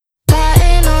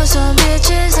want some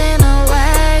bitches in a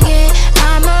wagon.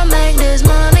 I'ma make this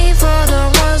money for the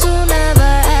ones who never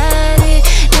had it.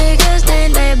 Niggas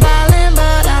think they ballin',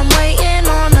 but I'm waiting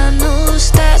on the new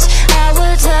stats. I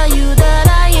would tell you that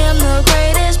I am the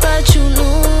greatest, but you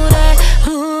knew that.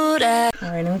 Who that?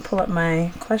 All right, let me pull up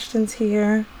my questions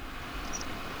here.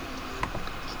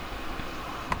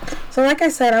 So like I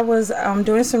said, I was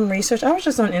doing some research. I was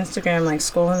just on Instagram, like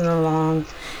scrolling along,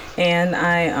 and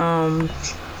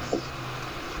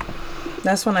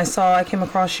that's when I came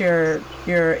across your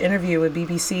interview with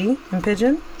BBC in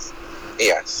Pigeon.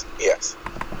 Yes.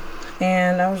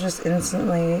 And I was just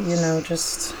instantly,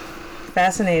 just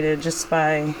fascinated just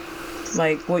by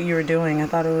like what you were doing. I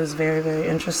thought it was very, very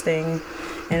interesting,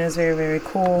 and it was very, very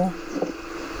cool.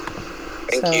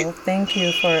 Thank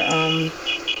you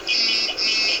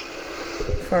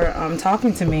for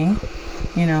talking to me.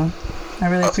 I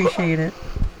really appreciate it.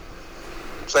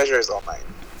 Pleasure is all mine.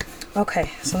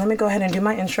 Okay, so let me go ahead and do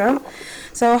my intro.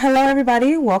 So hello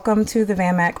everybody, welcome to the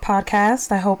Van Mac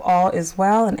podcast. I hope all is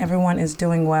well and everyone is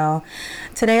doing well.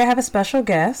 Today I have a special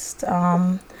guest,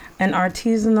 an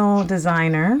artisanal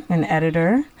designer and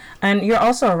editor, and you're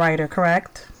also a writer,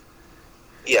 correct?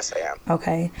 Yes, I am.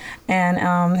 Okay,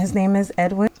 and his name is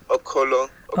Edwin. Okolo.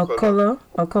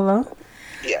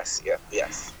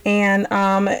 Yes. And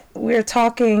we're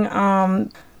talking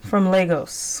from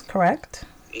Lagos, correct?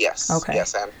 Yes. Okay.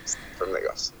 Yes, I'm from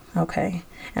Lagos. Okay.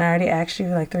 And I already asked you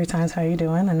like 3 times how you're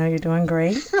doing. I know you're doing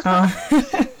great. I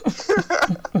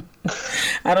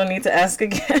don't need to ask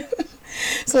again.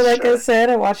 So like I said,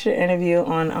 I watched your interview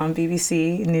on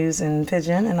BBC News in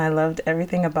Pigeon, and I loved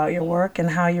everything about your work and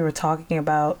how you were talking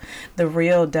about the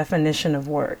real definition of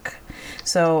work.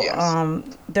 So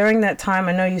during that time,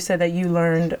 I know you said that you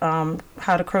learned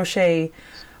how to crochet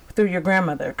through your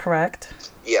grandmother, correct?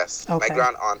 Yes, okay. My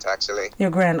grand aunt actually.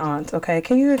 Your grand aunt, okay.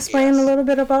 Can you explain a little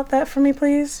bit about that for me,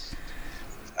 please?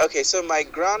 Okay, so my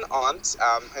grand aunt,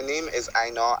 her name is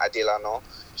Aino Adelano.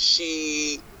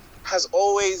 She has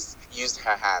always used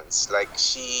her hands. Like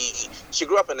she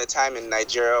grew up in a time in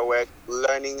Nigeria where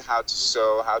learning how to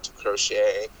sew, how to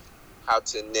crochet, how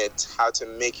to knit, how to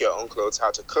make your own clothes,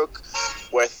 how to cook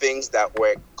were things that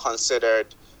were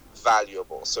considered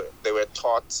valuable. So they were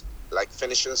taught like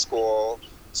finishing school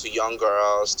to young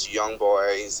girls, to young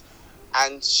boys.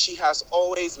 And she has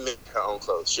always made her own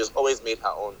clothes. She has always made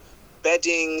her own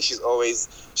bedding. She's always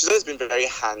been very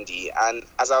handy. And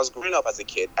as I was growing up as a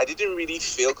kid, I didn't really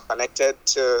feel connected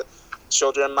to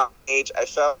children my age. I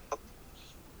felt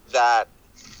that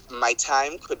my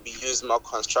time could be used more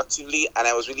constructively, and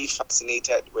I was really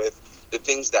fascinated with the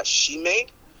things that she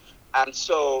made. And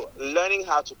so learning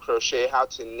how to crochet, how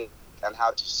to knit, and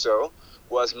how to sew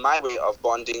was my way of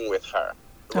bonding with her.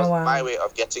 It was my way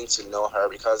of getting to know her,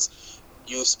 because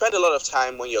you spend a lot of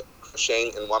time when you're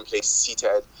crocheting in one place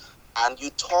seated, and you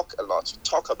talk a lot. You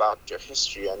talk about your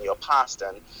history and your past.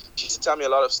 And she used to tell me a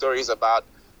lot of stories about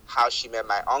how she met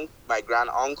my grand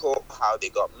uncle, how they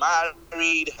got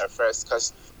married, her first,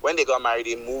 because when they got married,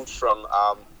 they moved from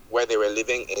where they were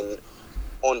living in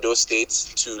Ondo State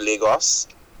to Lagos.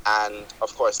 And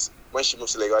of course, when she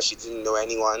moved to Lagos, she didn't know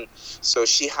anyone. So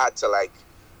she had to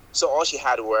so all she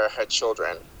had were her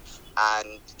children.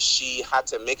 And she had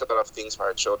to make a lot of things for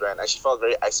her children. And she felt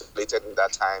very isolated in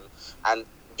that time. And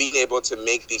being able to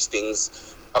make these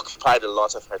things occupied a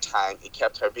lot of her time. It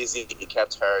kept her busy. It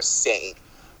kept her sane.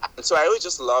 And so I always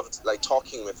just loved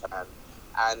talking with her.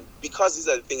 And because these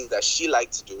are the things that she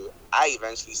liked to do, I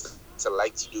eventually started to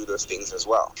like to do those things as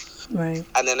well. Right.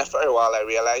 And then after a while, I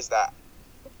realized that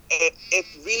it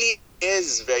really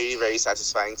is very, very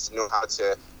satisfying to know how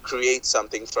to create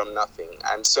something from nothing.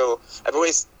 And so I've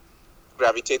always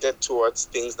gravitated towards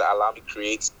things that allow me to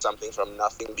create something from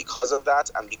nothing because of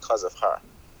that and because of her.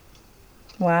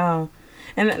 Wow.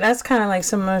 And that's kind of like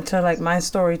similar to like my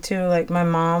story too. Like my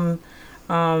mom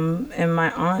and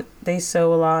my aunt, they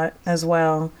sew a lot as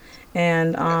well.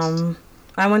 And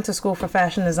I went to school for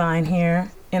fashion design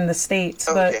here in the States,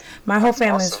 but my whole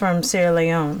family's from Sierra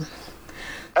Leone.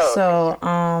 Oh, so,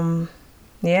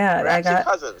 yeah, I got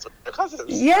cousins. Your cousins.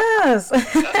 Yes.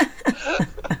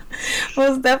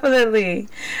 Most definitely.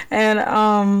 And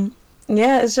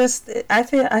yeah, it's just I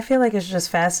feel like it's just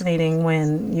fascinating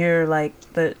when you're like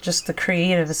the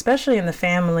creative, especially in the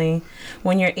family,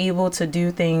 when you're able to do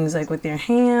things like with your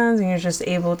hands and you're just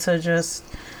able to just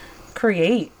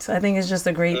create. I think it's just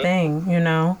a great thing, you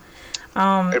know.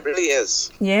 It really is.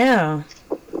 Yeah.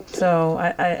 So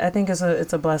I think it's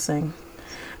a blessing.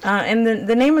 And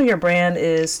the name of your brand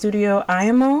is Studio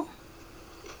IMO?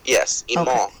 Yes, Imo.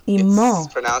 Okay. Imo.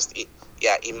 It's pronounced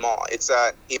Imo. It's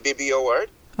a Ibibio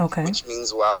word, okay, which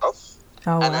means wealth.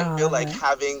 Oh And I wow, I feel love like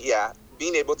that.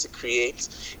 being able to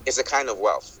create is a kind of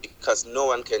wealth because no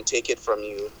one can take it from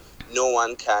you. No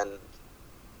one can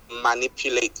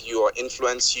manipulate you or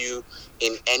influence you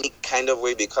in any kind of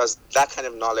way because that kind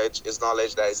of knowledge is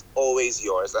knowledge that is always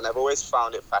yours. And I've always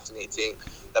found it fascinating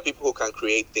that people who can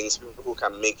create things, people who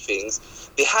can make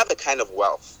things, they have a kind of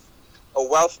wealth, a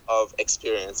wealth of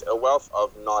experience, a wealth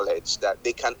of knowledge that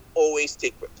they can always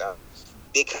take with them.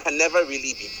 They can never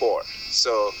really be poor.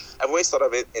 So I've always thought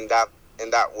of it in that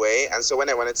way. And so when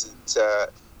I wanted to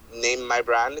name my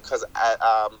brand, because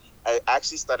I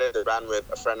actually started the brand with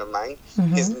a friend of mine.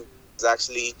 His Mm-hmm. name is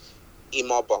actually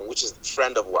Imobong, which is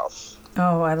friend of wealth.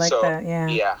 Oh, I like So that. Yeah.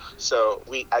 yeah, so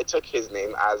I took his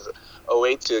name as a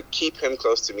way to keep him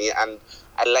close to me, and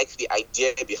I like the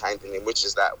idea behind the name, which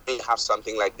is that when you have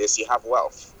something like this, you have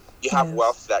wealth. You have Yes.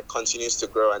 wealth that continues to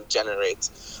grow and generate,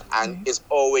 and Right. is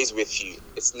always with you.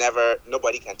 It's never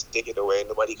nobody can take it away.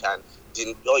 Nobody can.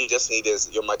 All you just need is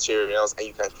your materials, and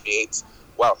you can create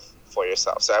wealth for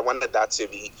yourself. So I wanted that to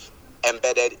be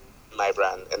embedded in my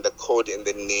brand and the code in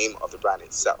the name of the brand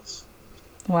itself.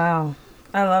 Wow.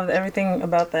 I love everything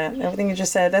about that. Everything you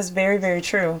just said. That's very, very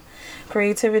true.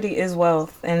 Creativity is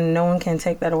wealth, and no one can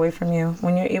take that away from you.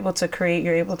 When you're able to create,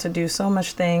 you're able to do so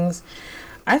much things.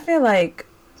 I feel like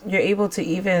you're able to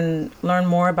even learn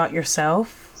more about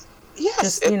yourself, Yes,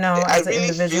 just, I as an really feel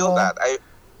individual. that.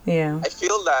 Yeah. I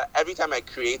feel that every time I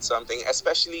create something,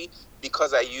 especially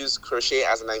because I use crochet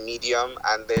as my medium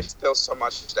and there's still so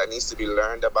much that needs to be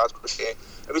learned about crochet,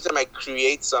 every time I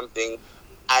create something,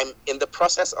 I'm in the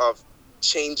process of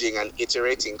changing and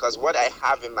iterating because what I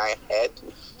have in my head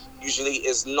usually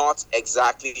is not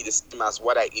exactly the same as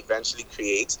what I eventually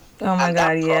create. Oh my And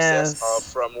God, that process of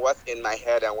yes. from what's in my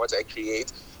head and what I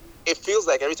create, it feels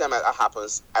like every time that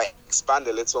happens, I expand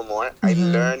a little more, I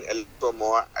Mm-hmm. learn a little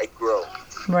more, I grow.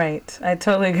 Right. I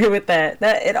totally agree with that.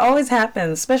 That it always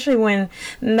happens, especially when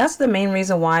and that's the main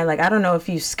reason why, like, I don't know if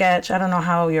you sketch, I don't know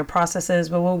how your process is,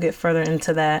 but we'll get further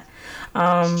into that.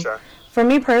 Um Sure. for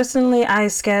me personally, I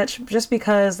sketch just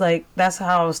because like that's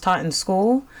how I was taught in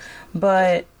school,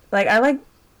 but like I like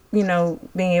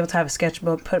being able to have a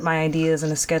sketchbook, put my ideas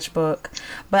in a sketchbook.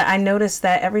 But I noticed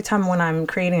that every time when I'm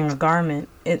creating a garment,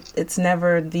 it's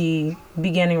never the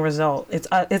beginning result.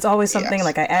 It's always something Yes.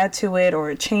 like I add to it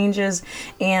or it changes,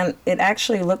 and it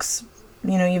actually looks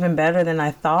even better than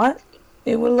I thought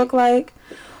it would look like.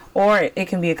 Or it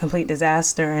can be a complete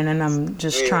disaster, and then I'm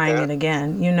just trying Yeah. it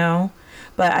again.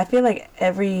 But I feel like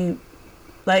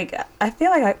I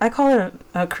feel like I call it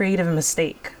a creative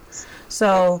mistake.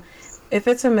 So if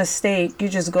it's a mistake, you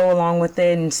just go along with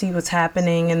it and see what's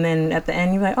happening, and then at the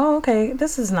end you're like, oh, okay,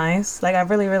 this is nice. Like I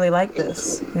really, really like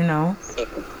this.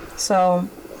 So,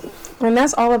 and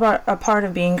that's all about a part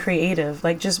of being creative,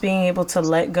 like just being able to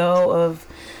let go of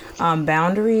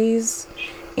boundaries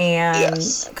and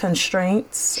Yes.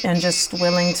 constraints, and just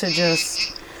willing to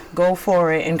just go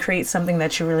for it and create something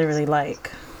that you really, really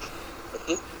like.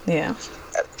 Yeah.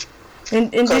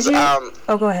 And did Because you?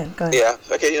 Oh, go ahead. Go ahead.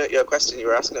 yeah. Okay. Your question. You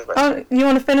were asking a question. Oh, you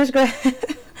want to finish? Go ahead.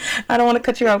 I don't want to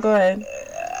cut you off. Go ahead.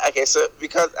 Okay. So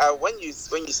because when you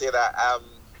say that,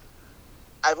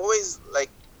 I've always like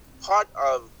part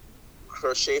of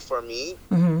crochet for me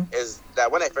Mm-hmm. is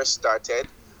that when I first started,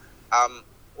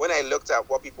 when I looked at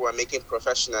what people were making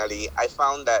professionally, I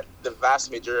found that the vast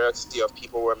majority of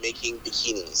people were making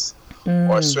bikinis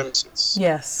or Mm. swimsuits,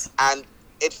 Yes. and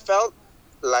it felt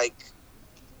like,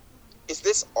 is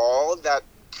this all that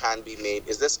can be made?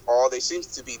 Is this all? There seems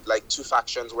to be like two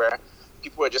factions where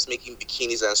people were just making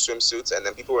bikinis and swimsuits, and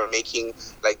then people were making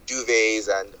like duvets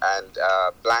and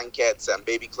blankets and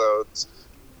baby clothes.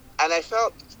 And I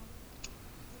felt,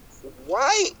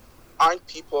 why aren't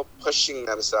people pushing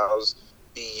themselves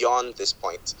beyond this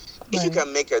point? If you Right.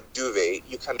 can make a duvet,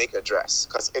 you can make a dress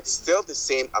because it's still the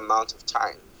same amount of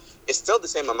time. It's still the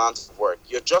same amount of work.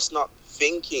 You're just not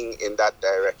thinking in that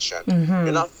direction. You're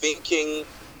Mm-hmm. not thinking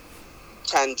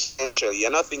tangentially.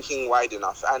 You're not thinking wide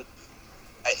enough. And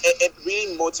it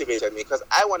really motivated me because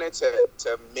I wanted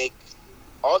to make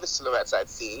all the silhouettes I'd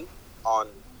seen on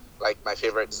like my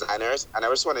favorite designers, and I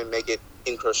just want to make it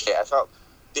in crochet. I felt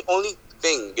the only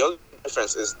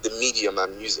difference is the medium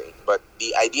I'm using, but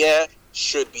the idea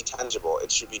should be tangible.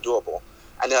 It should be doable,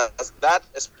 and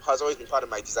has always been part of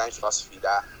my design philosophy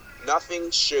that nothing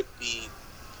should be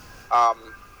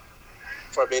um,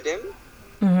 forbidden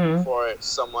Mm-hmm. for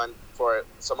someone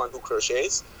who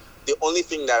crochets. The only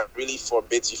thing that really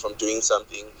forbids you from doing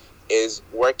something is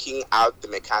working out the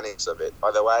mechanics of it.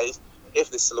 Otherwise,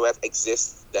 if the silhouette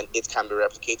exists, then it can be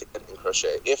replicated in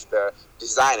crochet. If the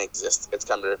design exists, it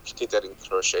can be replicated in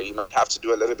crochet. You might have to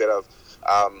do a little bit of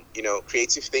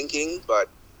creative thinking, but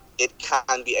it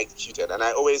can be executed. And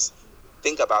I always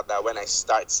think about that when I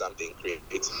start something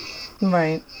creatively.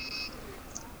 Right.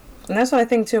 And that's what I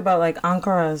think too about like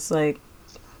ankaras. Like,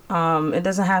 it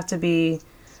doesn't have to be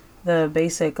the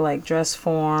basic like dress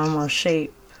form or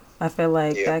shape. I feel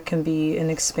like that can be an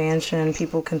expansion.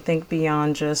 People can think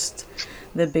beyond just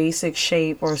the basic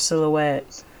shape or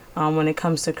silhouette. When it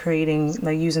comes to creating,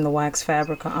 like using the wax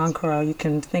fabric or ankara, you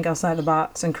can think outside the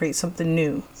box and create something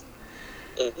new.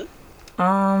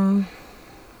 Mm-hmm.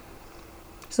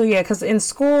 So yeah, because in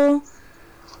school,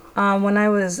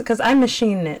 because I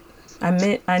machine knit. I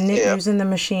knit using the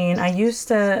machine. I used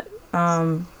to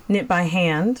knit by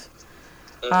hand.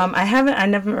 I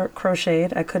never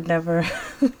crocheted. I could never.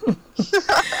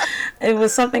 It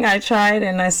was something I tried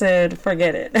and I said,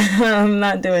 forget it. I'm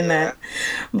not doing that.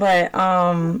 But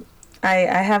I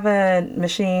have a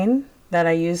machine that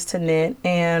I use to knit.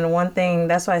 And one thing,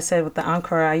 that's why I said with the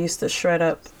ankara, I used to shred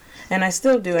up, and I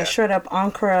still do. I shred up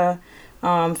ankara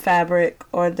fabric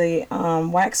or the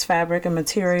wax fabric and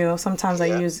material. Sometimes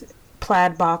I use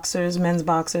plaid boxers, men's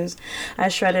boxers. I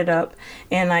shred it up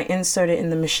and I insert it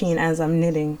in the machine as I'm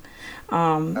knitting.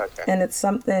 And it's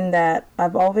something that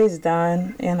I've always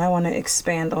done, and I want to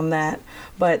expand on that.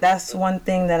 But that's one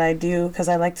thing that I do because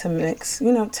I like to mix,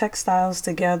 textiles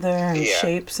together and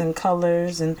shapes and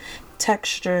colors and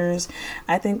textures.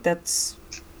 I think that's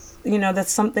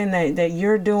something that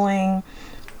you're doing.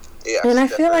 Yes, and I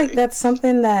feel like that's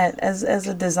something that as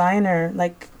a designer,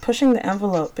 like pushing the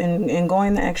envelope and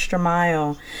going the extra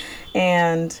mile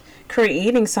and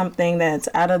creating something that's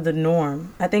out of the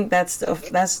norm. I think that's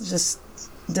just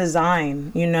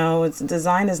design.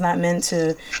 Design is not meant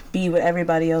to be what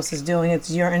everybody else is doing.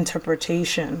 It's your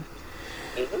interpretation.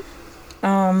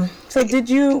 Mm-hmm. So did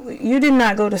you did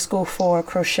not go to school for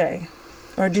crochet,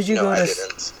 or did you go to? I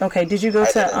didn't. Okay, did you go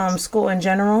to school in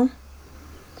general?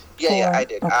 Yeah, I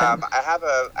did. Okay. I have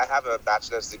a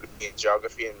bachelor's degree in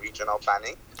geography and regional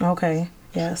planning. Okay.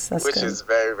 Yes, that's which good. is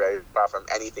very, very far from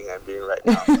anything I'm doing right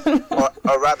now.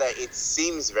 or rather, it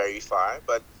seems very far.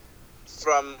 But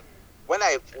from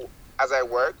as I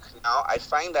work now, I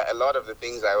find that a lot of the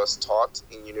things I was taught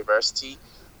in university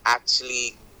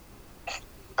actually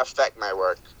affect my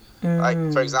work. Like,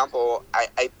 for example,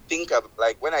 I think of,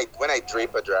 like, when I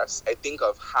drape a dress, I think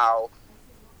of how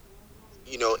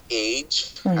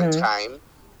age and time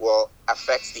will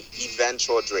affect the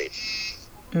eventual drape.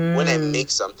 When I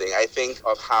make something, I think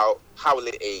of how will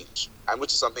it age, and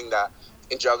which is something that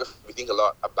in geography we think a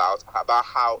lot about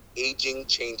how aging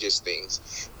changes things.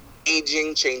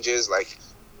 Aging changes like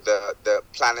the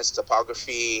planet's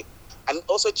topography, and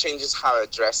also changes how a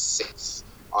dress sits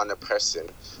on a person.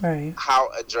 Right. How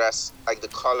a dress, like the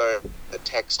color, the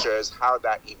textures, how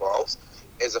that evolves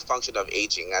is a function of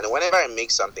aging. And whenever I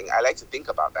make something, I like to think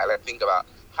about that. I like to think about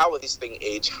how will this thing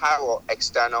age? How will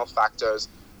external factors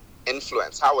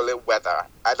influence? How will it weather?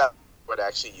 That's what I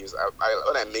actually use.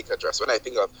 When I make a dress, when I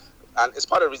think of, and it's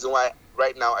part of the reason why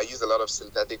right now I use a lot of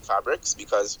synthetic fabrics,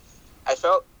 because I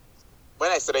felt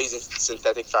when I started using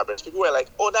synthetic fabrics, people were like,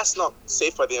 oh, that's not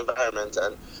safe for the environment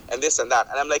and this and that.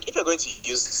 And I'm like, if you're going to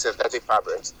use synthetic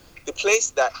fabrics, the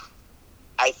place that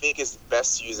I think is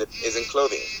best to use it is in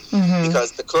clothing,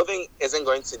 because the clothing isn't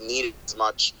going to need as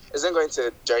much, isn't going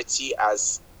to dirty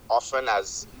as often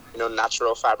as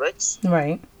natural fabrics.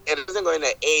 Right. It isn't going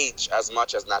to age as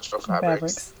much as natural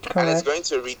fabrics. And it's going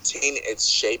to retain its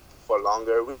shape for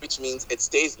longer, which means it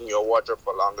stays in your wardrobe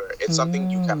for longer. It's something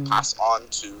you can pass on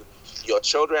to your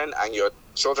children and your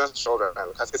children's children,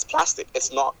 because it's plastic.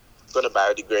 It's not going to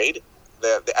biodegrade.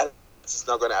 The it's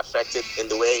not going to affect it in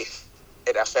the way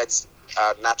it affects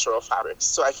natural fabrics.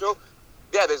 So I feel,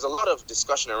 there's a lot of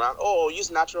discussion around, use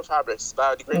natural fabrics,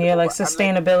 biodegradable. Yeah, like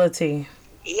sustainability.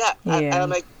 And I'm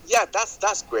like,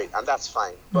 that's great and that's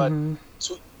fine. But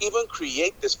to even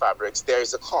create these fabrics, there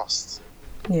is a cost.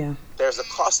 Yeah. There's a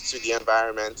cost to the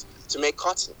environment to make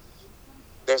cotton.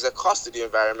 There's a cost to the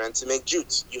environment to make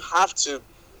jute. You have to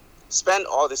spend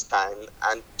all this time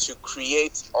and to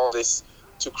create all this,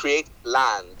 to create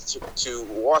land, to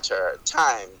water,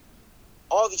 time.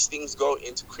 All these things go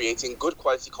into creating good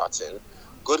quality cotton,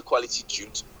 good quality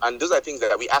jute. And those are things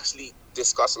that we actually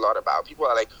discuss a lot about. People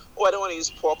are like, I don't want to use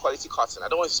poor quality cotton. I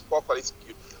don't want to use poor quality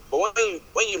jute. But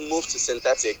when you move to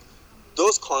synthetic,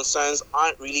 those concerns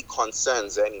aren't really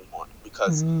concerns anymore,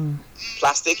 because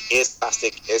plastic is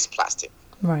plastic.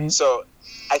 Right. So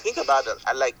I think about it.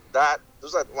 I like that.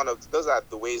 Those are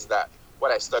the ways that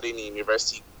what I studied in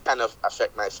university kind of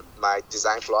affect my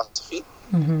design philosophy.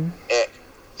 I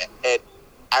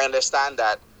understand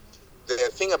that the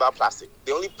thing about plastic,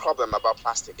 the only problem about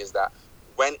plastic is that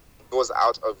when it goes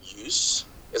out of use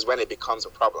is when it becomes a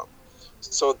problem.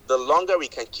 So the longer we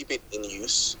can keep it in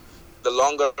use, the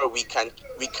longer we can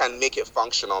make it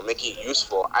functional, make it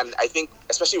useful. And I think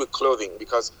especially with clothing,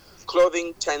 because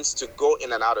clothing tends to go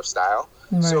in and out of style.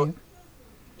 Right. So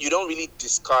you don't really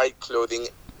discard clothing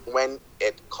when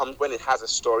it has a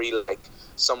story, like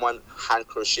someone hand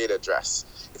crocheted a dress.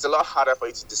 It's a lot harder for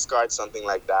you to discard something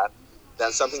like that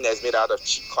than something that's made out of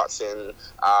cheap cotton,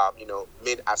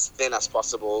 made as thin as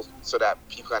possible so that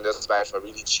people can just buy it for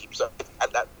really cheap. So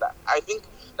I think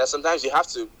that sometimes you have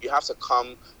to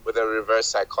come with a reverse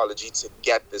psychology to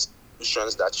get the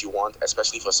solutions that you want,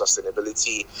 especially for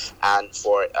sustainability and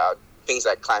for things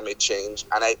like climate change.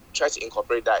 And I try to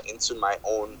incorporate that into my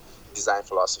own design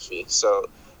philosophy. So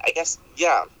I guess,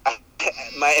 yeah,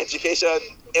 my education,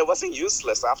 it wasn't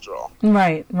useless after all.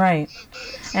 Right.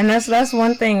 And that's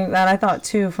one thing that I thought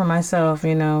too for myself,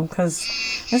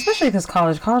 especially because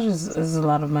college is a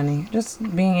lot of money.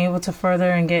 Just being able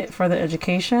to get further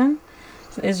education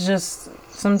is just,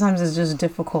 sometimes it's just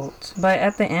difficult. But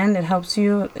at the end, it helps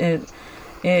you, it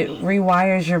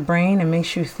rewires your brain and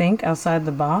makes you think outside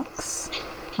the box.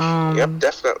 Yep,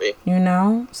 definitely.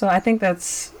 So I think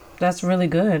that's really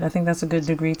good. I think that's a good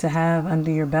degree to have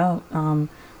under your belt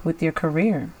with your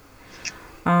career.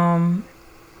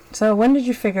 So when did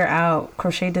you figure out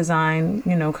crochet design,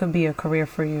 could be a career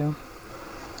for you?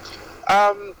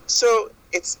 So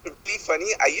it's really funny.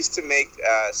 I used to make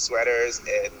sweaters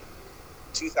in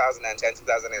 2010,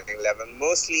 2011,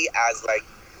 mostly as like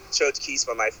church keys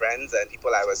for my friends and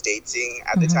people I was dating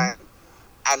at the time.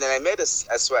 And then I made a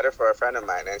sweater for a friend of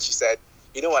mine, and she said,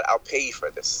 "You know what? I'll pay you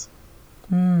for this."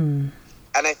 And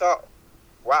I thought,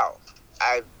 wow,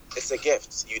 it's a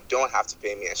gift. You don't have to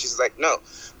pay me. And she's like, "No,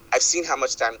 I've seen how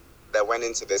much time that went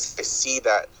into this. I see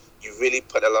that you really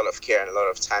put a lot of care and a lot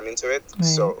of time into it. Right.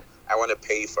 So I want to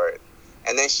pay you for it."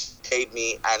 And then she paid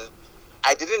me, and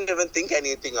I didn't even think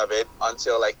anything of it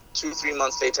until like 2-3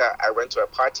 months later. I went to a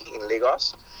party in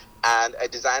Lagos, and a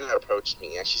designer approached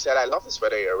me, and she said, "I love the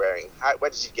sweater you're wearing.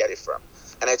 Where did you get it from?"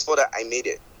 And I told her I made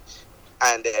it.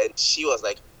 And then she was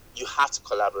like, "You have to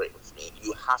collaborate with me.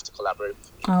 You have to collaborate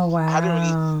with me." Oh, wow. I hadn't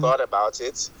really thought about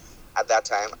it at that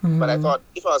time, but I thought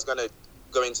if I was going to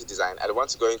go into design, I'd want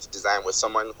to go into design with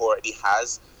someone who already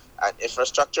has an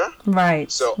infrastructure.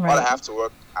 Right. So all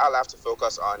I'll have to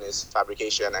focus on is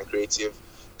fabrication and creative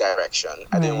direction.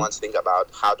 I didn't want to think about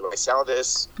how do I sell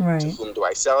this, to whom do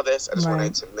I sell this. I just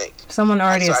wanted to make. Someone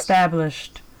already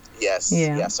established. Yes.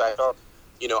 Yeah. So I thought,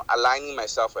 aligning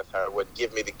myself with her would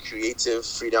give me the creative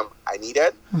freedom I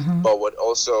needed, but would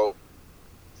also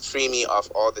free me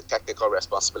of all the technical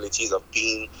responsibilities of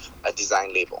being a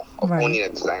design label, of owning a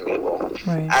design label.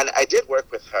 Right. And I did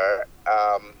work with her.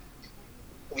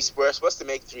 We were supposed to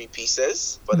make 3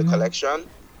 pieces for the collection,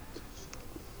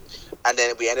 and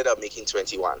then we ended up making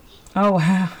 21. Oh,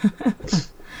 wow.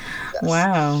 Yes.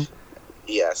 Wow.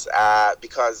 Yes,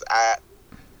 because I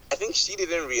think she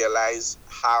didn't realize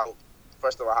how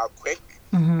quick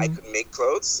I could make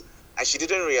clothes, and she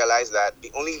didn't realize that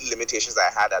the only limitations I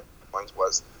had at that point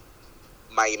was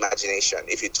my imagination.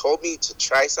 If you told me to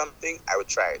try something, I would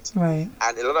try it. Right.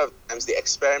 And a lot of times the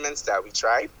experiments that we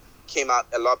tried came out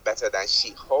a lot better than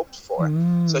she hoped for.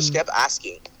 So she kept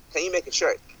asking, "Can you make a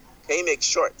shirt? Can you make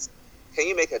shorts? Can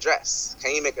you make a dress?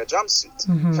 Can you make a jumpsuit?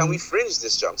 Can we fringe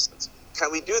this jumpsuit?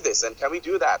 Can we do this and can we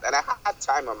do that?" And I had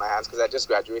time on my hands because I just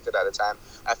graduated at the time.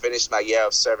 I finished my year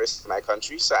of service to my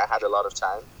country, so I had a lot of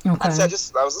time. Okay. And so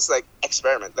I was just like,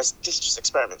 experiment. Let's just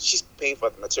experiment. She's paying for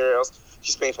the materials.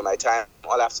 She's paying for my time.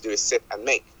 All I have to do is sit and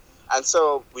make. And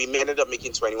so we ended up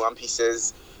making 21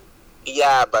 pieces.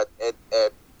 Yeah, but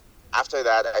after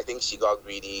that, I think she got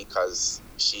greedy because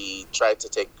she tried to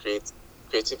take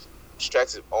creative. She tried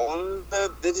to own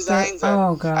the designs.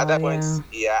 And at that point,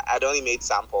 I'd only made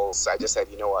samples. So I just said,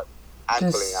 you know what,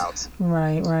 I'm pulling out.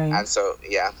 Right. And so,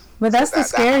 yeah. But that's the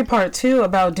scary part, too,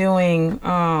 about doing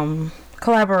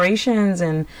collaborations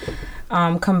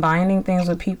and combining things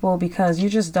with people, because you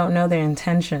just don't know their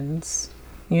intentions,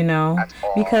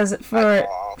 Because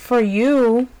for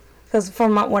you, because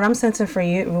from what I'm sensing for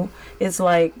you, it's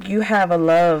like you have a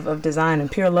love of design,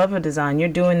 and pure love of design. You're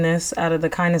doing this out of the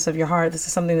kindness of your heart. This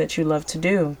is something that you love to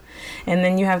do. And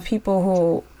then you have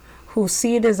people who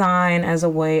see design as a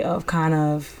way of kind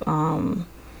of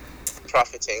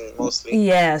profiting mostly.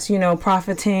 Yes,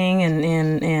 profiting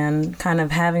and kind of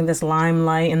having this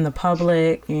limelight in the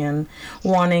public and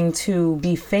wanting to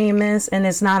be famous, and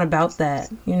it's not about that,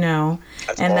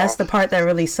 That's the part that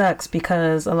really sucks,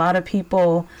 because a lot of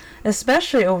people,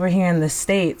 especially over here in the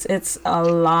States, it's a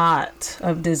lot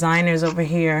of designers over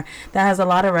here that has a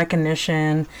lot of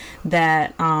recognition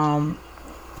that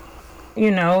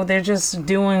they're just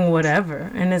doing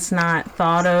whatever, and it's not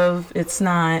thought of, it's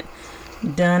not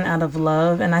done out of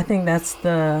love. And I think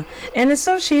and it's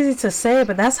so cheesy to say,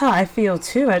 but that's how I feel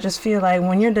too. I just feel like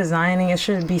when you're designing, it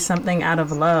should be something out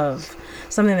of love,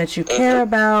 something that you care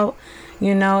about.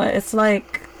 It's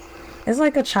like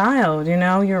a child,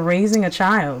 you're raising a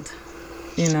child,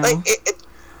 Like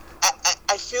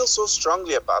I feel so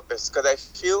strongly about this because I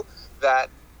feel that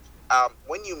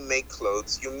when you make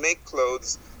clothes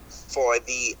for at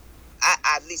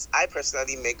least I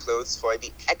personally make clothes for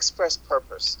the express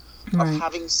purpose of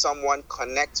having someone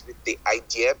connect with the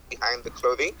idea behind the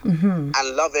clothing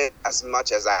and love it as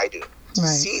much as I do. To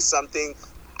see something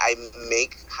I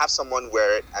make, have someone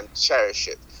wear it and cherish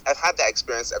it. I've had that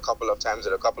experience a couple of times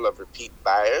with a couple of repeat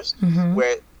buyers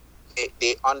where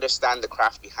they understand the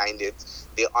craft behind it.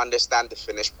 They understand the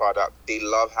finished product. They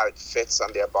love how it fits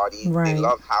on their body. They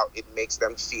love how it makes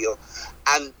them feel.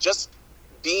 And just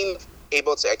being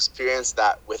able to experience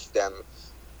that with them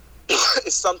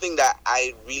is something that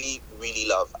I really, really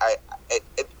love.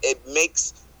 It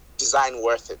makes design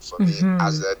worth it for me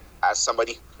as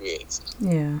somebody who creates.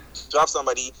 Yeah. To have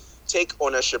somebody take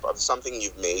ownership of something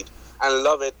you've made and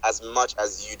love it as much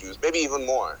as you do, maybe even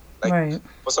more. Like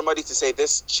for somebody to say,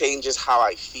 this changes how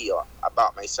I feel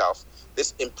about myself.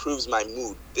 This improves my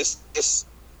mood. This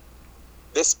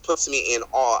puts me in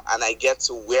awe, and I get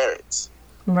to wear it.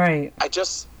 Right. I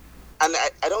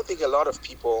don't think a lot of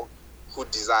people who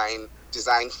design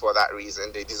for that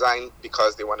reason. They design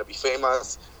because they want to be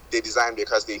famous. They design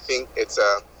because they think it's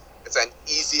an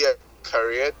easier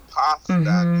career path than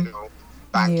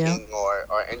banking or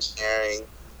engineering.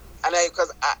 And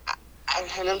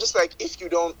I'm just like, if you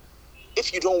don't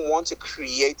want to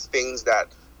create things that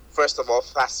first of all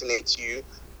fascinate you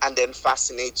and then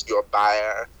fascinate your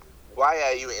buyer, why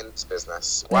are you in this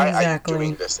business? Why are you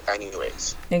doing this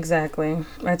anyways? Exactly.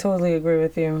 I totally agree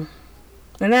with you.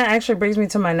 And that actually brings me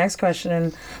to my next question.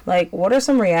 And what are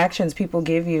some reactions people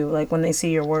give you when they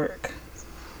see your work?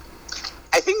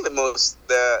 I think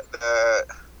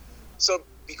so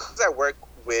because I work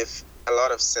with a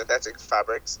lot of synthetic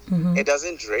fabrics, it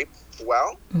doesn't drape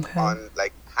well on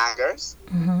hangers.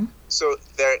 So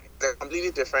they're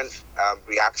completely different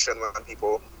reaction when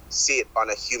people see it on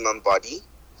a human body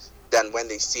than when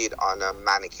they see it on a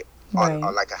mannequin, on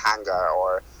a hanger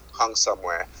or hung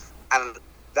somewhere. And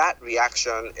that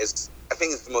reaction is, I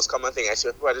think, it's the most common thing I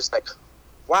see. People are just like,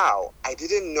 wow, I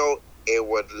didn't know it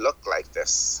would look like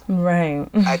this. Right.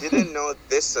 I didn't know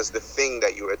this is the thing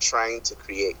that you were trying to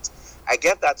create. I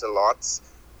get that a lot.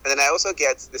 And then I also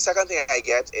get, the second thing I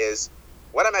get is,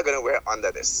 what am I going to wear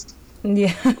under this?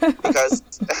 Yeah. because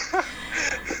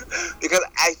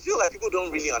I feel like people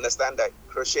don't really understand that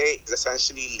crochet is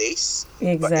essentially lace.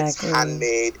 But it's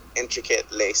handmade,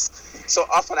 intricate lace. So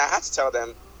often I had to tell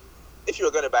them, if you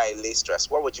were going to buy a lace dress,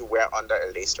 what would you wear under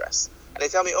a lace dress? And they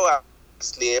tell me, I would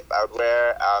sleep, I would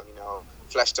wear,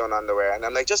 flesh tone underwear. And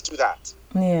I'm like, just do that.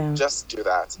 Yeah. Just do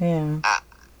that. Yeah.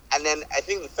 And then I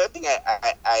think the third thing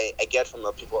I get from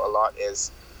the people a lot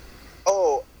is,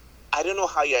 I don't know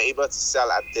how you're able to sell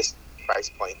at this price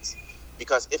point.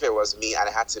 Because if it was me and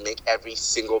I had to make every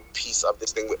single piece of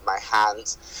this thing with my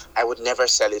hands, I would never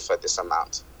sell it for this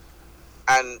amount.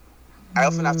 And I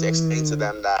often have to explain to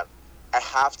them that I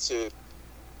have to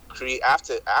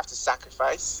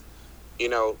sacrifice,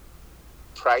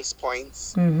 price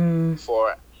points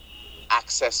for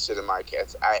access to the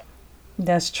market.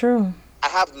 That's true. I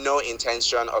have no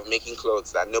intention of making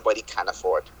clothes that nobody can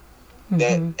afford.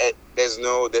 There's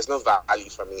no value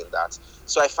for me in that.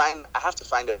 So I have to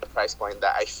find a price point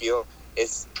that I feel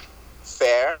is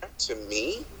fair to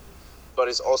me, but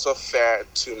is also fair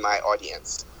to my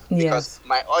audience. Because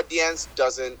my audience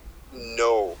doesn't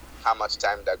know how much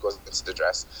time that goes into the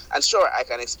dress. And sure, I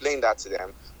can explain that to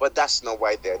them, but that's not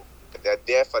why they're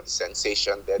there for the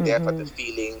sensation. They're there for the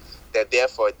feeling. They're there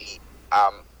for the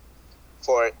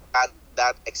for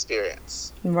that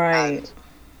experience. Right. And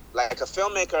like a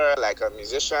filmmaker, like a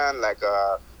musician, like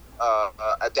a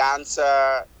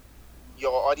dancer,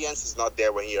 your audience is not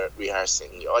there when you're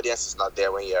rehearsing. Your audience is not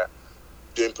there when you're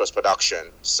doing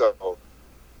post-production. So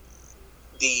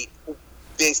they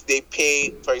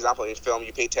pay, for example, in film,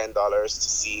 you pay $10 to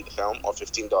see the film or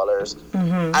 $15.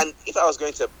 And if I was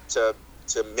going to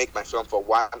make my film for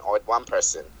one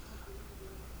person,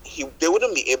 they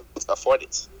wouldn't be able to afford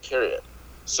it, period.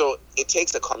 So it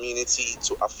takes a community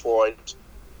to afford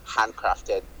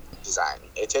handcrafted design.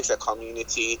 It takes a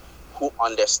community who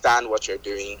understand what you're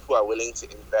doing, who are willing to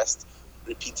invest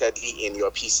repeatedly in your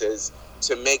pieces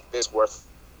to make this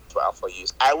worthwhile for you.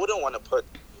 I wouldn't want to put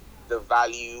the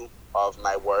value of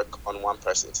my work on one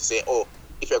person to say,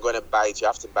 if you're going to buy it, you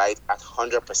have to buy it at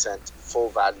 100% full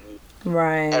value.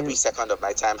 Right. Every second of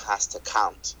my time has to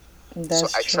count. That's so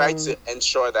I true. try to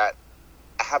ensure that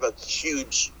I have a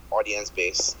huge audience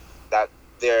base, that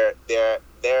their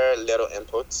little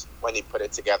input, when they put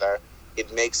it together,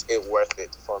 it makes it worth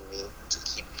it for me to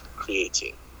keep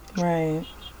creating. Right.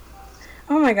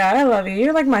 Oh my God, I love you.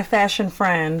 You're like my fashion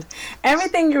friend.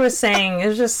 Everything you were saying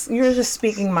is just, you're just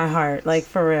speaking my heart, like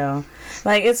for real.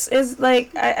 Like it's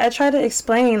like I try to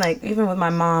explain, like even with my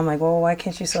mom, like, well, why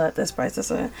can't you sell at this price,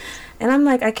 this, and I'm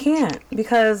like, I can't,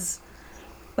 because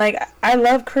like I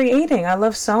love creating, I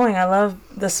love sewing, I love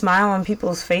the smile on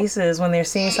people's faces when they're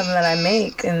seeing something that I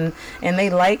make and they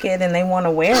like it and they want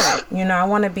to wear it. You know, I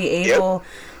want to be able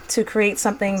to create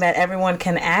something that everyone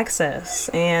can access,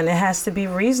 and it has to be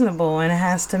reasonable and it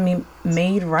has to be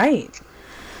made right.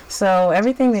 So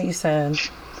everything that you said,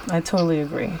 I totally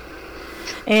agree.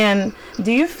 And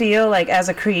do you feel like as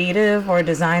a creative or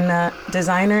designer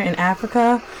in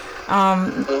Africa,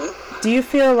 do you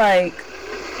feel like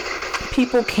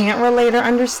people can't relate or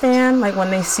understand, like when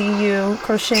they see you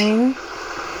crocheting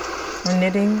or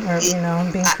knitting or, you know,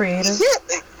 being creative?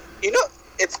 Yeah, you know,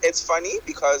 it's funny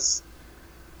because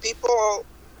people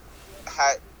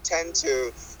tend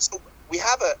to. So we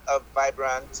have a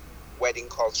vibrant wedding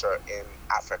culture in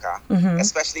Africa,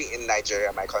 especially in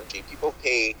Nigeria, my country. People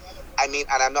pay, I mean,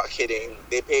 and I'm not kidding,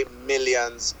 they pay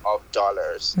millions of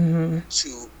dollars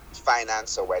to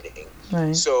finance a wedding.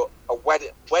 Right. So a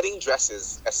wedding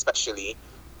dresses, especially,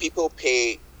 people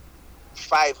pay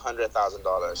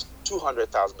 $500,000,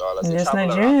 $200,000. Yes,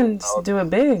 Nigerians do it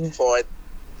big. For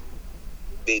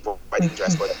the wedding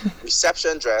dress, for the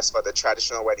reception dress, for the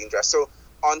traditional wedding dress. So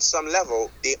on some level,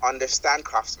 they understand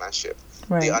craftsmanship.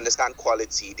 Right. They understand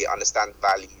quality. They understand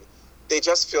value. They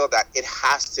just feel that it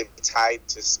has to be tied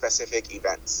to specific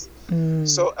events.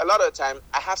 So a lot of the time,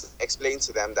 I have to explain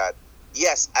to them that,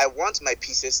 yes, I want my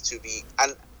pieces to be,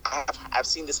 and I've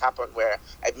seen this happen where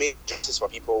I've made dresses for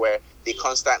people where they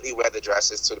constantly wear the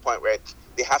dresses to the point where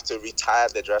they have to retire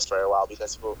the dress for a while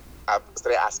because people have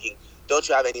started asking, don't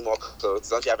you have any more clothes?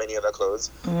 Don't you have any other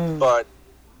clothes? But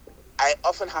I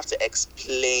often have to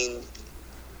explain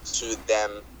to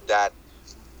them that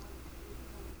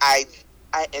I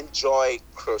enjoy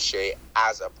crochet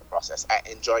as a process. I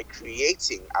enjoy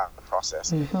creating as a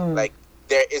process. Like,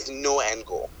 there is no end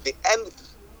goal. The end,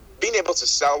 being able to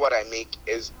sell what I make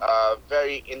is a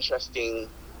very interesting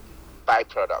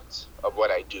byproduct of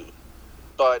what I do.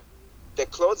 But the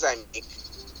clothes I make,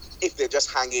 if they're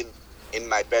just hanging in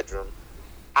my bedroom,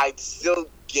 I'd still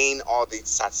gain all the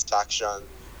satisfaction,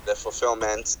 the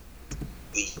fulfillment,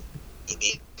 the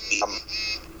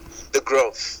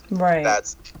growth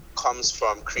that comes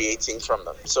from creating from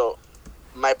them. So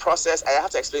my process, I have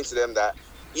to explain to them that,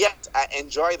 yes, I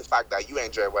enjoy the fact that you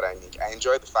enjoy what I make. I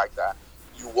enjoy the fact that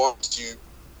you want to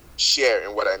share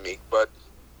in what I make, but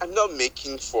I'm not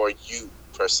making for you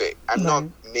per se. I'm not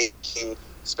making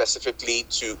specifically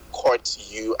to court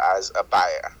you as a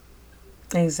buyer.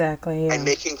 Exactly, yeah. I'm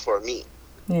making for me.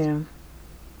 Yeah.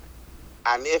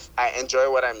 And if I enjoy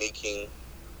what I'm making,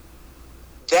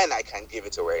 then I can give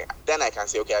it away. Then I can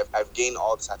say, okay, I've gained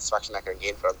all the satisfaction I can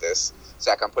gain from this,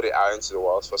 so I can put it out into the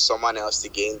world for someone else to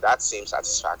gain that same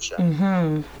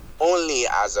satisfaction. Only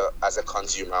as a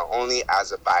consumer, only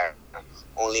as a buyer,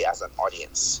 only as an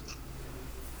audience.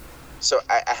 So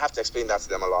I have to explain that to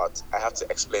them a lot. I have to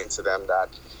explain to them that,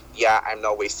 yeah, I'm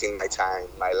not wasting my time.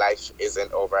 My life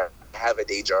isn't over. I have a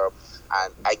day job,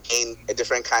 and I gain a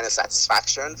different kind of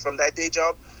satisfaction from that day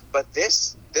job. But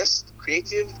this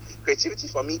creativity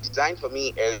for me, design for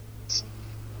me, is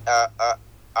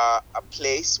a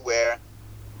place where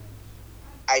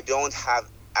I don't have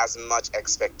as much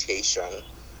expectation.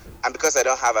 And because I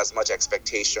don't have as much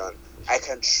expectation, I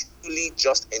can truly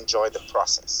just enjoy the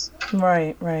process.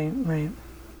 Right.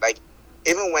 Like,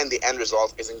 even when the end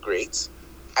result isn't great,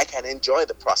 I can enjoy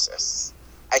the process.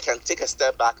 I can take a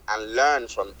step back and learn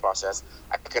from the process.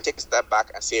 I can take a step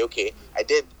back and say, okay, I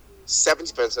did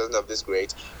 70% of this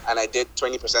great, and I did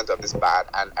 20% of this bad,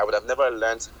 and I would have never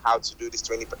learned how to do this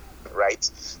 20% right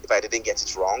if I didn't get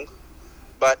it wrong.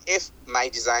 But if my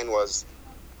design was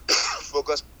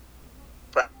focused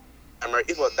primary,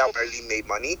 if that really made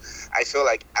money, I feel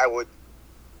like I would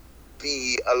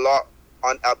be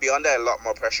I'll be under a lot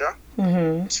more pressure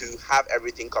to have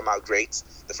everything come out great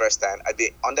the first time. I'd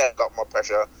be under a lot more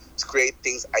pressure to create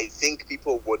things I think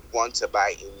people would want to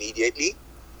buy immediately.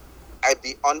 I'd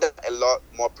be under a lot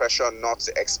more pressure not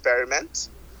to experiment.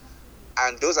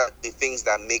 And those are the things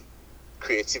that make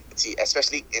creativity,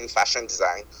 especially in fashion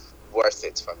design, worth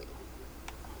it for me.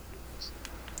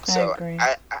 I agree.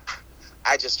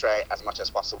 I just try as much as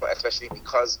possible, especially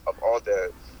because of all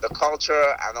the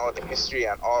culture and all the history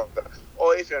and all the.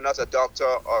 Or if you're not a doctor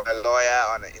or a lawyer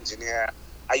or an engineer,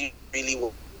 are you really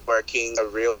working a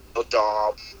real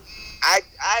job? I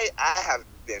have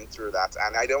been through that,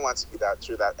 and I don't want to be that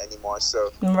through that anymore.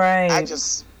 So I Right.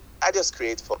 just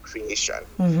create for creation,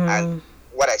 and Mm-hmm.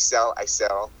 what I sell, I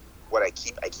sell. What I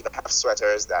keep, I keep. I have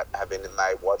sweaters that have been in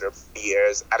my wardrobe for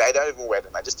years, and I don't even wear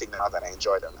them. I just take them out and I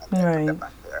enjoy them, and then put them Right.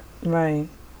 back there. Right.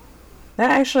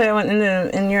 That actually, I went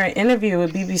in your interview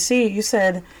with BBC. You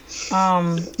said, you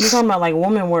were talking about like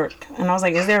woman work, and I was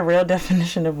like, is there a real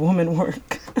definition of woman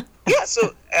work? Yeah.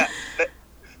 So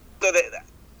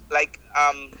like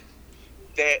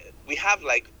there we have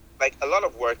like a lot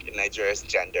of work in Nigeria is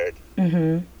gendered.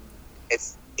 Mm-hmm.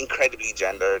 It's incredibly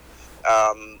gendered.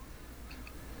 Um,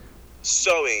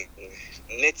 Sewing,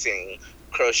 knitting,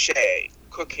 crochet,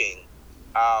 cooking,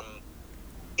 um,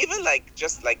 even like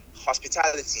just like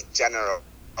hospitality general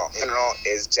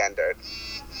is gendered.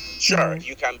 Sure, Right.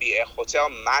 you can be a hotel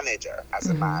manager as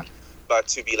a man, but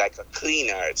to be like a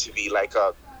cleaner, to be like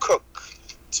a cook,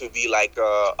 to be like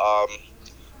a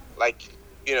like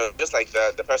just like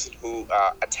the person who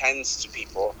attends to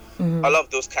people, all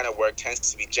of those kind of work tends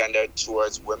to be gendered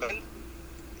towards women,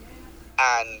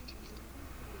 and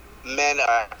men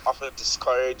are often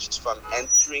discouraged from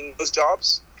entering those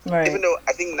jobs. Right. Even though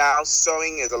I think now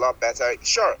sewing is a lot better.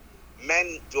 Sure,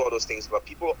 men do all those things, but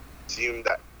people assume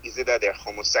that is either they're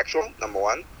homosexual, number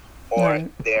one, or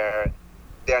Right.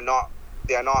 they're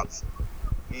not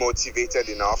motivated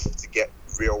enough to get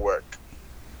real work.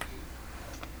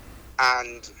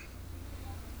 And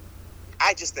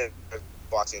I just never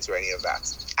bought into any of that.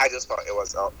 I just thought it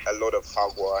was a load of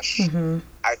hogwash. Mm-hmm.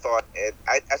 I thought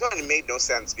it made no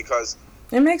sense because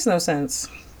It makes no sense.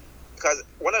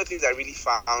 one of the things I really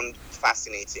found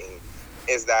fascinating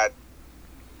is that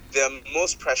the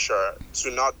most pressure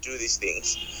to not do these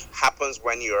things happens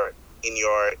when you're in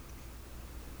your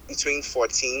between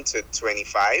 14 to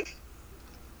 25.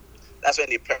 That's when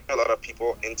they pressure a lot of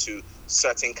people into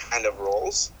certain kind of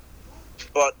roles.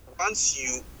 But once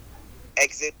you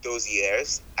exit those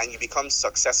years and you become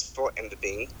successful in the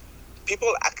thing,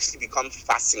 people actually become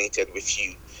fascinated with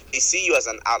you. They see you as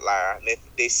an outlier.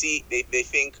 They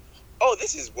think, oh,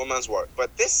 this is woman's work,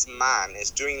 but this man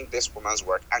is doing this woman's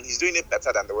work and he's doing it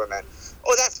better than the women.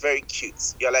 Oh, that's very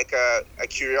cute. You're like a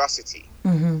curiosity.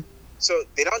 Mm-hmm. So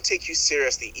they don't take you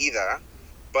seriously either,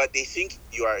 but they think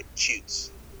you are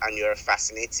cute and you're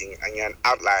fascinating and you're an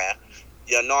outlier.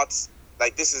 You're not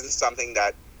like this isn't something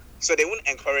that. So they wouldn't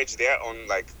encourage their own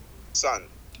like son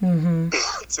Mm-hmm.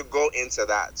 to go into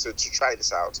that, to try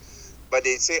this out. But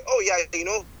they say, oh yeah,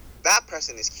 that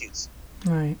person is cute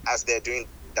Right. as they're doing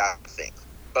that thing.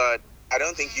 But I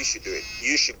don't think you should do it.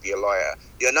 You should be a lawyer.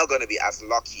 You're not going to be as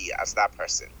lucky as that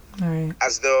person. Right.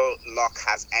 As though luck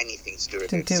has anything to do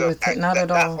with it. Not at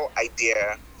that all.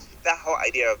 that whole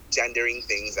idea of gendering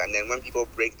things, and then when people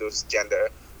break those gender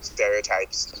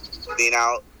stereotypes, they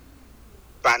now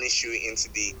banish you into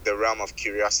the realm of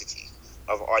curiosity,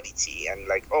 of oddity, and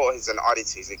like, oh, he's an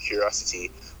oddity, he's a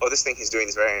curiosity. Oh, this thing he's doing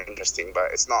is very interesting, but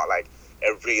it's not like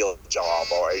a real job,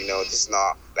 or this is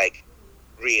not like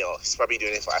real. He's probably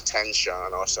doing it for attention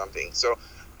or something. So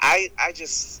I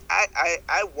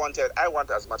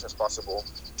want as much as possible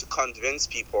to convince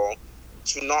people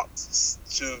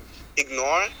to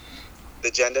ignore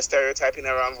the gender stereotyping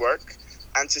around work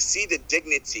and to see the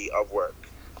dignity of work.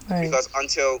 Right. Because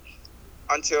until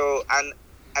and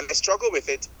I struggle with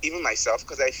it even myself,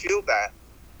 because I feel that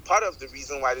part of the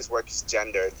reason why this work is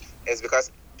gendered is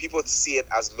because people see it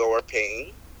as lower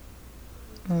paying.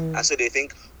 And so they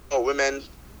think, oh, women,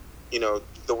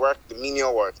 the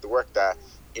menial work, the work that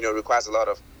requires a lot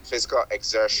of physical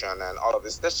exertion and all of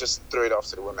this, let's just throw it off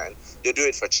to the women. They do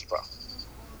it for cheaper.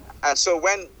 And so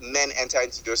when men enter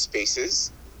into those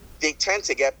spaces, they tend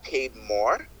to get paid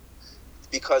more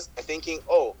because they're thinking,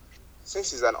 oh,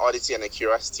 since he's an oddity and a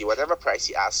curiosity, whatever price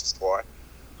he asks for,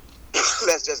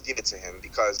 let's just give it to him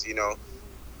because,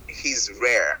 he's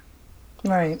rare.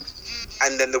 Right.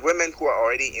 And then the women who are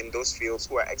already in those fields,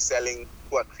 who are excelling,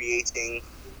 who are creating,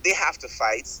 they have to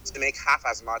fight to make half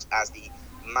as much as the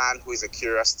man who is a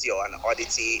curiosity or an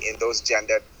oddity in those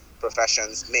gendered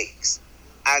professions makes.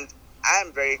 And I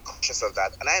am very cautious of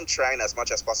that, and I am trying as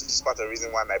much as possible. Just part of the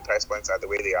reason why my price points are the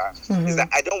way they are is that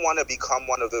I don't want to become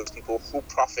one of those people who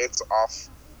profits off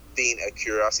being a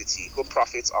curiosity, who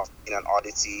profits off being an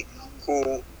oddity,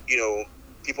 who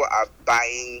people are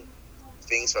buying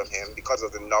things from him because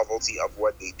of the novelty of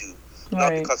what they do,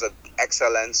 not because of the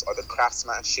excellence or the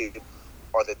craftsmanship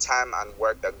or the time and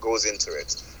work that goes into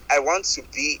it. I want to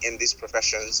be in these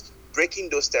professions breaking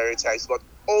those stereotypes, but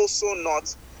also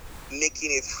not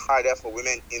making it harder for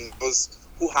women in those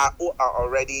who are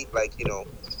already, like,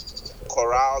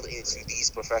 corralled into these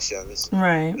professions,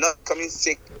 Right. not coming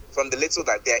sick from the little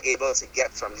that they're able to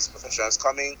get from these professions,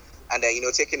 coming and then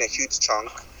taking a huge chunk,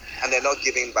 and they're not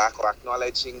giving back or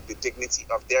acknowledging the dignity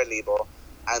of their labor,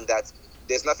 and that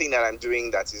there's nothing that I'm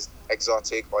doing that is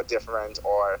exotic or different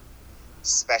or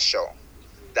special,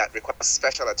 that requires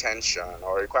special attention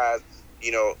or requires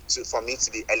for me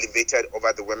to be elevated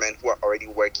over the women who are already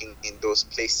working in those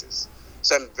places.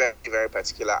 So I'm very, very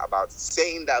particular about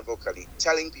saying that vocally,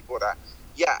 telling people that,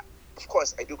 yeah, of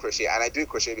course I do crochet, and I do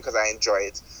crochet because I enjoy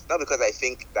it, not because I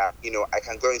think that I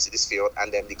can go into this field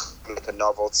and then become like a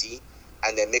novelty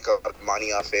and then make a lot of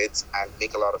money off it and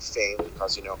make a lot of fame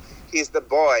because he's the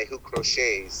boy who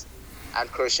crochets, and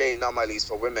crochet normally is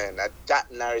for women. And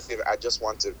that narrative, I just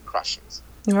want to crush it.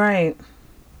 Right.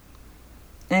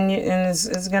 And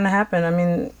it's gonna happen. I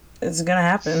mean, it's gonna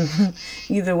happen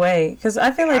either way. Because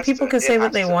I feel like people can say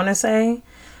what they want to say,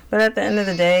 but at the end of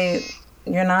the day,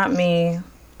 you're not me.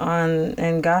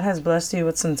 And God has blessed you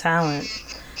with some talent.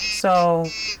 So,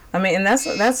 I mean, and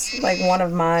that's like one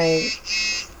of my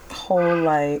whole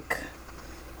like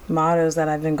mottos that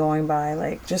I've been going by.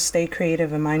 Like, just stay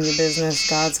creative and mind your business.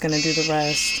 God's gonna do the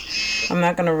rest. I'm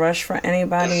not gonna rush for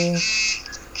anybody.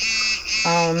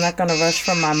 I'm not going to rush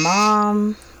for my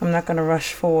mom. I'm not going to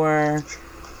rush for,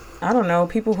 I don't know,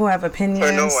 people who have opinions.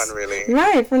 For no one, really.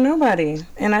 Right, for nobody.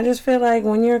 And I just feel like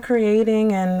when you're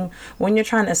creating and when you're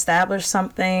trying to establish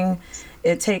something,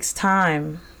 it takes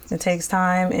time. It takes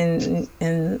time.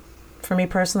 And for me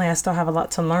personally, I still have a lot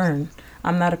to learn.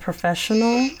 I'm not a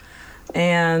professional,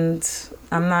 and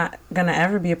I'm not going to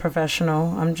ever be a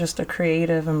professional. I'm just a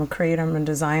creative. I'm a creator. I'm a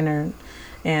designer.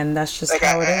 And that's just like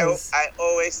how it is. I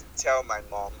always tell my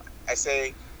mom, I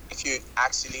say, if you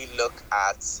actually look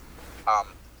at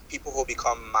people who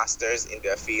become masters in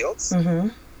their fields,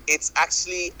 it's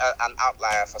actually an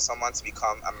outlier for someone to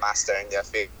become a master in their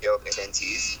field in their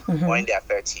 20s or in their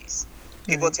 30s.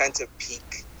 People tend to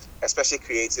peak, especially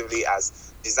creatively,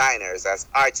 as designers, as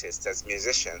artists, as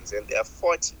musicians in their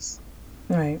 40s.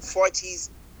 Right. 40s,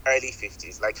 early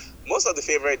 50s. Like, most of the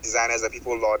favorite designers that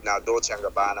people laud now, Dolce &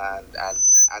 Gabbana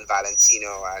and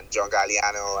Valentino and John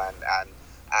Galliano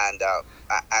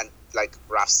and like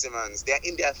Ralph Simmons, they're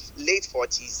in their late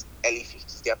 40s, early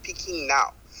 50s. They're peaking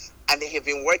now. And they have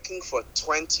been working for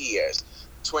 20 years,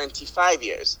 25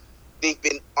 years. They've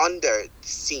been under the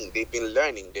scene. They've been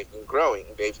learning. They've been growing.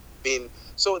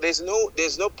 So there's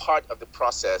no part of the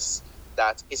process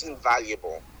that isn't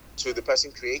valuable to the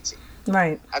person creating.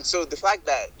 Right. And so the fact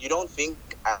that you don't think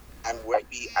I'm where I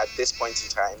be at this point in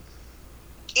time,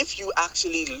 if you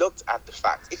actually looked at the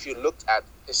facts, if you looked at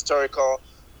historical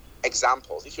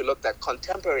examples, if you looked at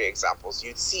contemporary examples,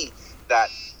 you'd see that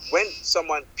when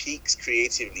someone peaks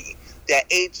creatively, their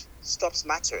age stops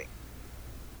mattering.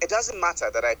 It doesn't matter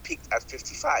that I peaked at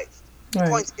 55. The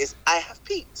point is, I have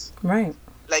peaked. Right.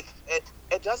 Like,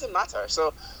 it doesn't matter.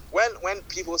 So when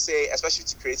people say, especially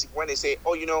to creative, when they say,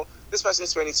 oh, this person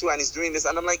is 22 and he's doing this,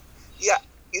 and I'm like, yeah,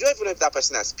 you don't even know if that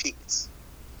person has peaked.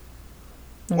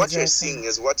 Exactly. What you're seeing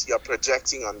is what you're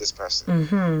projecting on this person.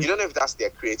 You don't know if that's their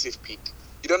creative peak.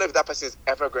 You don't know if that person is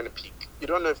ever going to peak. You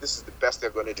don't know if this is the best they're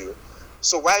going to do.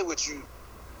 So why would you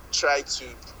try to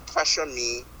pressure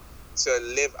me to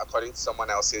live according to someone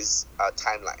else's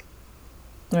timeline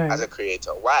as a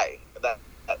creator? Why?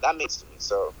 That makes to me.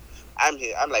 So I'm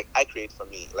here. I'm like, I create for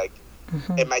me. Like,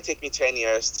 it might take me 10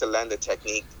 years to learn the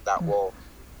technique that will,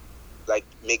 like,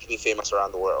 make me famous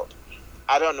around the world.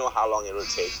 I don't know how long it will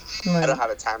take. I don't have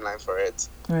a timeline for it.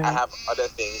 I have other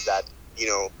things that,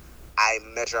 I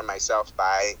measure myself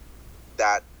by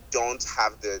that don't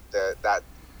have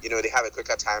they have a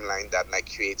quicker timeline than my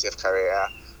creative career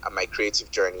and my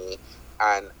creative journey.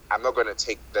 And I'm not going to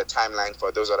take the timeline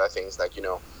for those other things, like,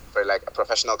 for like a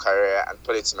professional career and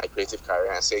put it to my creative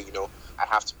career and say, I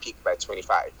have to peak by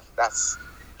 25. That's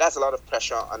a lot of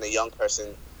pressure on a young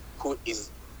person who is,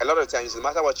 a lot of times, no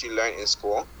matter what you learn in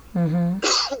school,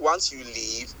 once you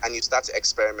leave and you start to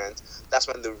experiment, that's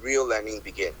when the real learning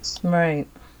begins. Right.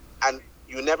 And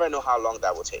you never know how long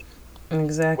that will take.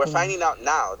 Exactly. We're finding out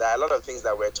now that a lot of things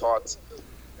that we're taught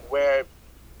we're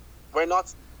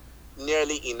not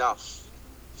nearly enough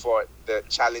for the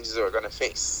challenges that we're going to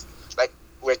face. Like,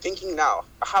 we're thinking now,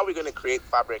 how are we going to create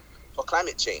fabric for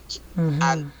climate change?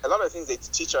 And a lot of things they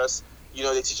teach us, they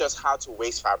teach us how to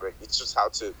waste fabric. They teach us how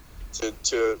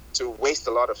to waste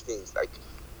a lot of things. Like,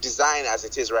 design as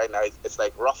it is right now, it's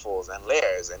like ruffles and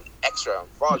layers and extra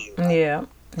volume. Yeah.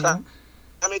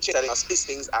 Climate change, these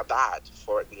things are bad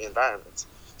for the environment.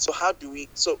 So how do we?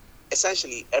 So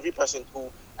essentially every person who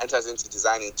enters into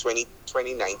design in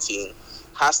 2019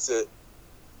 has to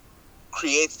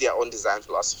create their own design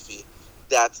philosophy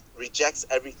that rejects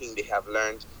everything they have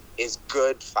learned is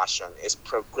good fashion, is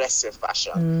progressive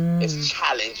fashion, is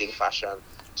challenging fashion,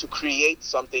 to create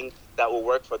something that will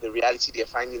work for the reality they're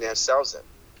finding themselves in.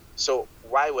 So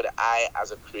why would I,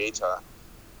 as a creator,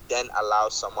 then allow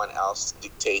someone else to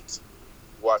dictate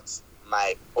what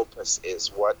my opus is,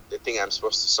 what the thing I'm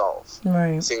supposed to solve,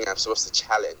 Right. the thing I'm supposed to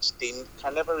challenge? They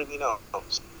can never really know. I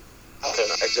don't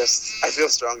know. I feel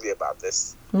strongly about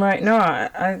this. Right. No,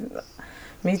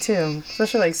 me too.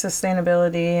 Especially like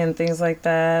sustainability and things like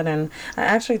that. And I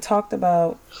actually talked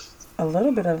about a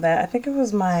little bit of that. I think it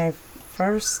was my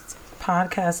first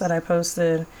podcast that I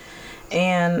posted,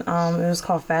 and it was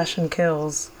called Fashion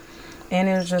Kills. And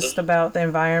it was just about the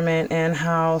environment and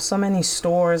how so many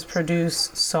stores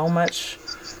produce so much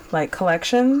like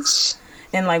collections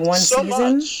in like one So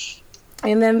season. much.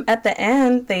 And then at the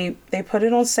end, they put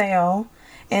it on sale.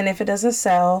 And if it doesn't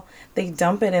sell, they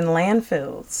dump it in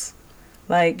landfills.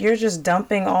 Like, you're just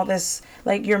dumping all this,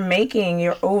 like,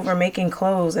 you're over making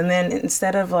clothes. And then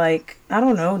instead of, like, I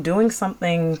don't know, doing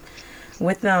something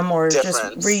with them or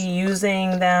Different. just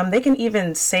reusing them, they can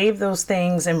even save those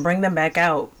things and bring them back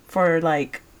out for,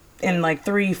 like, in, like,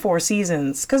 3-4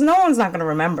 seasons. Because no one's not going to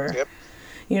remember. Yep.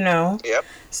 You know? Yep.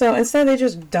 So instead they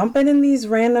just dump it in these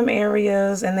random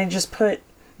areas and they just put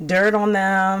dirt on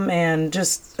them and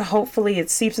just hopefully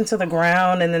it seeps into the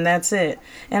ground and then that's it.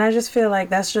 And I just feel like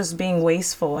that's just being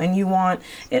wasteful, and you want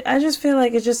it. I just feel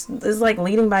like it just is like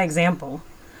leading by example,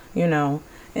 you know,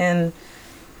 and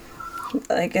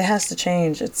like it has to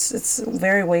change. It's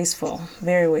very wasteful,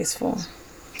 very wasteful.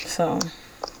 So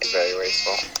Very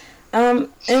wasteful.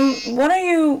 and what are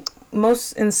you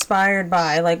most inspired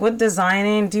by? Like, what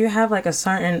designing, do you have like a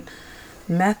certain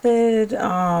method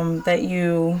that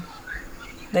you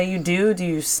do? Do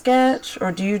you sketch,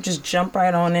 or do you just jump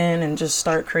right on in and just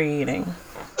start creating?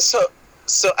 So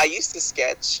I used to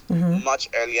sketch much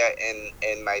earlier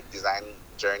in my design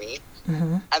journey,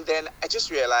 and then I just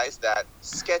realized that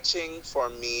sketching for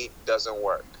me doesn't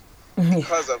work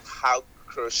because of how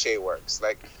crochet works.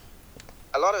 Like,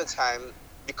 a lot of the time,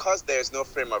 because there's no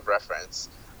frame of reference,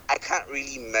 I can't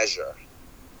really measure.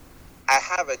 I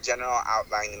have a general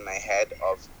outline in my head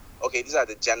of, okay, these are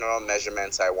the general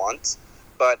measurements I want,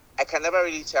 but I can never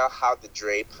really tell how the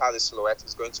drape, how the silhouette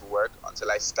is going to work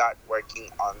until I start working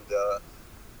on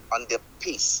the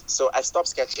piece. So I stop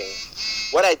sketching.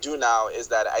 What I do now is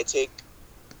that I take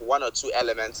one or two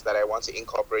elements that I want to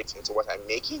incorporate into what I'm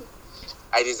making.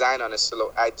 I decide on a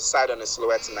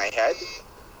silhouette in my head,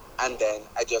 and then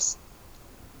I just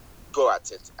go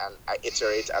at it and I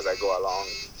iterate as I go along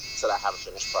till I have a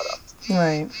finished product.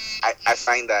 Right. I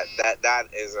find that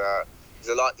is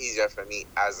a lot easier for me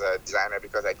as a designer,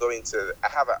 because I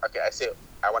say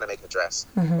I want to make a dress,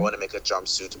 I want to make a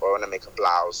jumpsuit, or I want to make a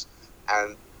blouse,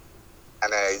 and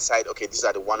I decide, okay, these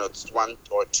are the one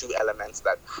or two elements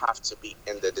that have to be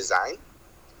in the design.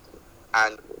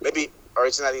 And maybe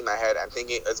originally in my head I'm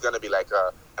thinking it's going to be like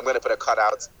I'm going to put a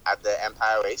cutout at the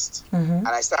empire waist, and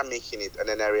I start making it, and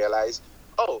then I realize,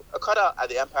 oh, a cutout at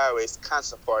the empire waist can't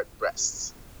support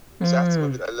breasts, so I have to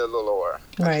move it a little lower,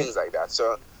 and things like that.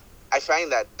 So I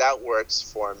find that works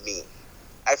for me.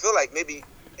 I feel like maybe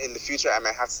in the future I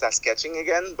might have to start sketching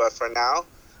again, but for now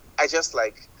I just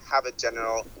like have a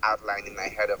general outline in my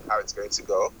head of how it's going to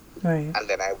go, and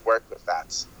then I work with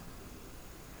that.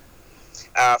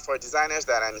 For designers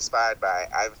that I'm inspired by,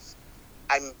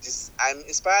 I'm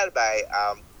inspired by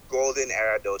golden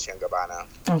era Dolce & Gabbana.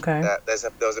 Okay.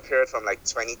 There was a period from like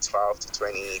 2012 to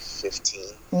 2015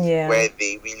 where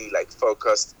they really like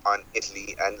focused on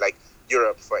Italy and like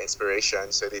Europe for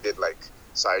inspiration. So they did like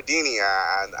Sardinia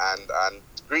and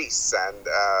Greece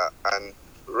and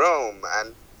Rome,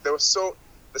 and the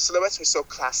silhouettes were so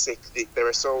classic. They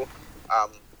were so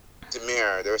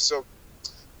demure. They were so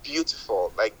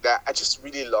beautiful, like that. I just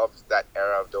really loved that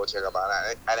era of Dolce &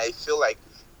 Gabbana, and I feel like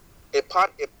it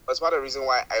was part of the reason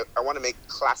why I want to make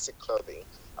classic clothing.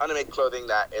 I want to make clothing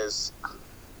that is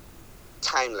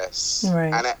timeless,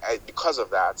 and I because of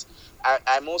that,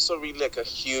 I'm also really like a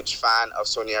huge fan of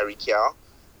Sonia Rykiel,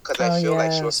 because I feel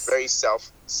like she was very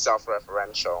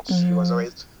self-referential. She was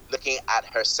always looking at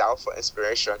herself for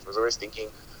inspiration. She was always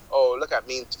thinking, oh, look at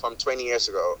me from 20 years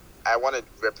ago. I want to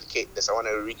replicate this. I want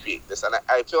to recreate this. And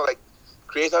I feel like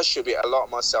creators should be a lot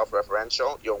more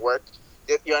self-referential. Your work,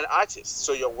 you're an artist,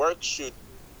 so your work should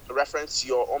reference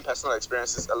your own personal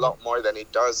experiences a lot more than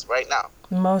it does right now.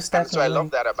 Most definitely. And so I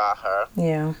love that about her.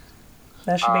 Yeah.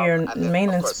 That should be your main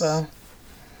inspo.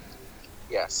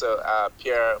 Yeah, so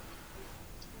Pierre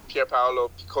Pier Paolo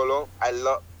Piccolo. I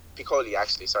love Piccoli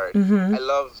actually. Sorry, Mm-hmm. I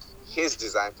love his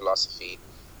design philosophy.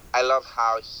 I love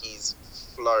how he's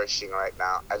flourishing right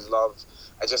now. I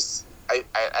just,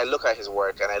 I look at his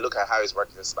work and I look at how his work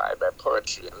is inspired by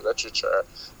poetry and literature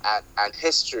and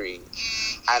history.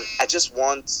 And I just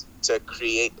want to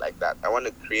create like that. I want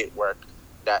to create work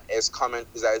that is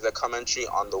a commentary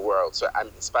on the world. So I'm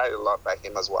inspired a lot by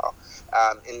him as well.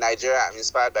 In Nigeria, I'm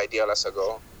inspired by Diola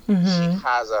Sago. Mm-hmm. She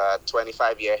has a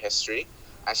 25-year history,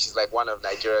 and she's like one of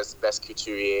Nigeria's best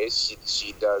couturiers.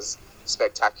 She does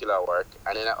spectacular work.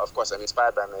 And then, of course, I'm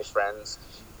inspired by my friends.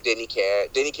 Denike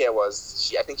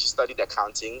I think she studied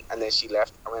accounting, and then she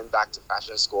left and went back to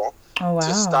fashion school Oh, wow.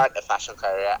 to start a fashion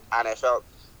career. And I felt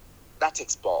that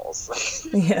takes balls.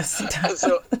 Yes, it And does.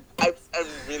 so I'm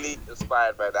really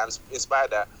inspired by that. I'm inspired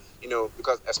that,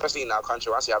 because especially in our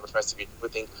country, once you have a first degree, people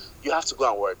think you have to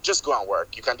go and work. Just go and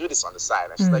work. You can do this on the side.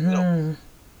 And she's like, no,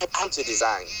 I'm to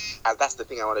design. And that's the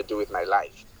thing I want to do with my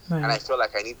life. Right. And I feel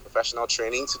like I need professional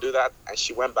training to do that. And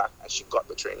she went back and she got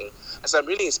the training. And so I'm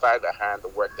really inspired by her and the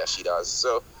work that she does.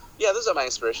 So, yeah, those are my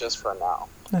inspirations for now,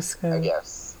 That's good. I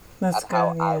guess. That's and good.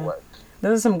 how Yeah. I work.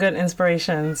 Those are some good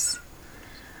inspirations.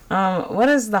 What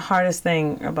is the hardest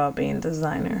thing about being a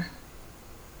designer?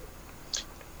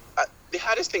 The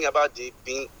hardest thing about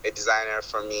being a designer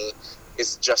for me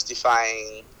is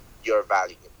justifying your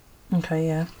value. Okay,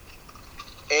 yeah.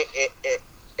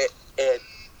 It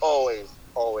always,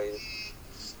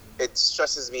 it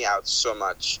stresses me out so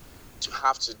much to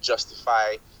have to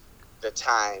justify the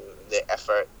time, the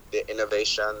effort, the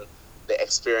innovation, the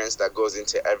experience that goes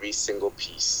into every single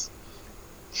piece.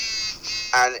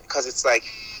 And because it's like,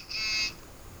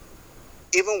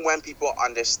 even when people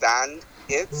understand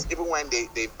it, even when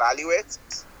they value it,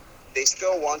 they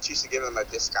still want you to give them a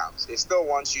discount. They still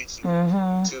want you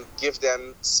to give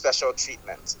them special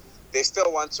treatment. They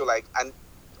still want to and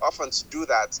often to do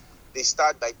that, they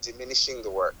start by diminishing the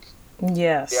work.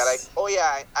 Yes. They're like, oh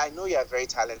yeah, I know you're very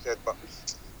talented, but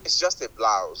it's just a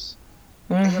blouse.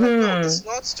 And you're like, no, it's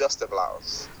not just a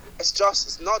blouse.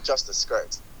 It's not just a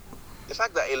skirt. The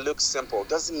fact that it looks simple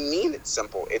doesn't mean it's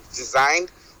simple. It's designed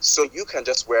so you can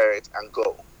just wear it and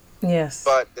go. Yes.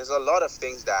 But there's a lot of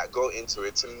things that go into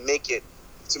it to make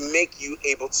you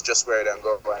able to just wear it and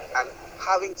go. And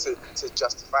having to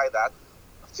justify that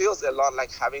feels a lot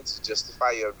like having to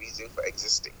justify your reason for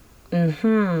existing. And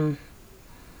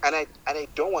I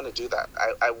don't want to do that.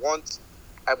 I want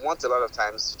a lot of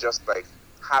times to just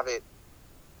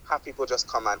have people just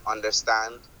come and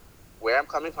understand where I'm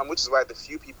coming from, which is why the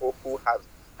few people who have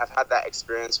had that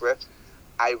experience with,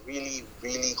 I really,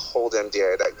 really hold them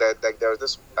dear. Like there was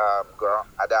this girl,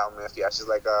 Ada Murphy.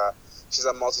 She's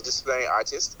a multidisciplinary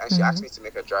artist, and she asked me to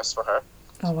make a dress for her.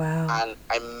 Oh wow! And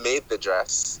I made the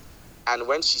dress, and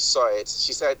when she saw it,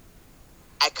 she said,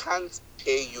 "I can't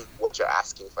pay you what you're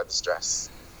asking for this dress,"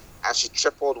 and she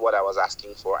tripled what I was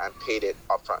asking for and paid it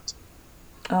upfront.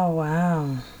 Oh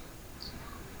wow!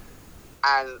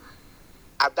 And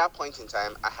at that point in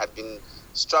time, I had been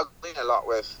struggling a lot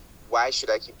with, why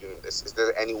should I keep doing this? Is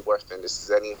there any worth in this? Is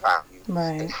there any value?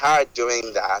 Right. And her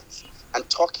doing that and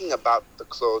talking about the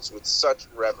clothes with such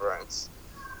reverence,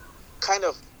 kind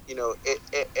of,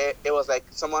 it was like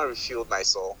someone refueled my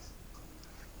soul.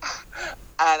 And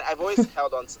I've always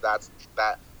held on to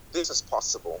that this is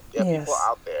possible. There are people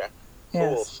out there who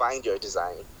will find your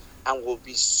design and will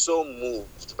be so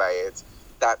moved by it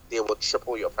that they will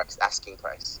triple your asking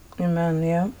price. Amen.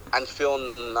 Yeah. And feel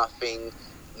nothing,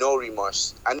 no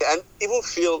remorse, and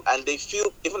they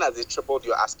feel even as they tripled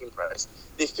your asking price,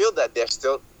 they feel that they're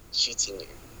still cheating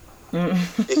you.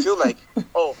 They feel like,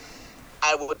 oh,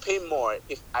 I would pay more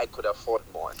if I could afford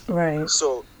more. Right.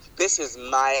 So this is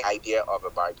my idea of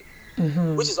a bargain,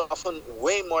 which is often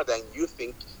way more than you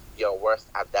think you're worth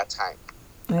at that time.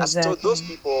 Exactly. And so those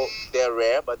people, they're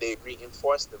rare, but they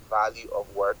reinforce the value of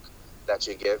work that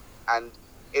you give. And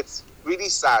it's really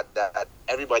sad that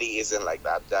everybody isn't like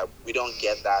that we don't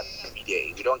get that every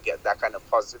day. We don't get that kind of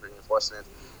positive reinforcement.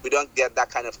 We don't get that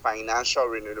kind of financial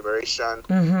remuneration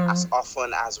as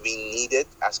often as we need it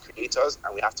as creators,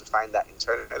 and we have to find that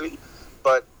internally.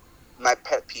 But my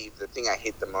pet peeve, the thing I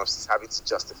hate the most, is having to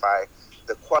justify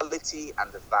the quality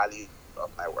and the value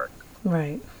of my work.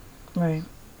 Right.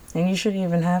 And you shouldn't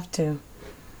even have to,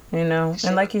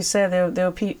 And like you said,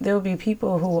 there'll be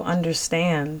people who will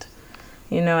understand,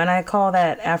 and I call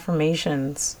that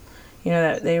affirmations,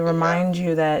 that they remind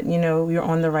you that, you're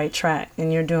on the right track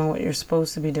and you're doing what you're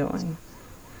supposed to be doing.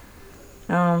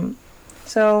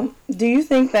 So do you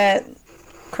think that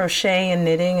crochet and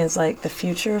knitting is like the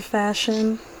future of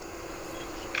fashion?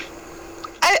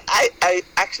 I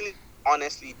actually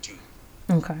honestly do.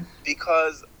 Okay.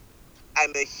 Because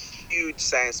I'm a huge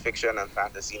science fiction and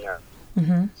fantasy nerd.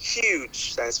 Mm-hmm.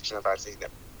 Huge science fiction and fantasy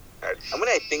nerd. And when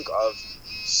I think of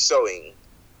sewing,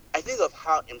 I think of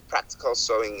how impractical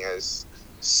sewing is.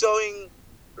 Sewing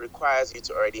requires you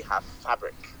to already have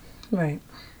fabric. Right.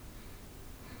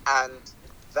 And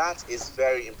that is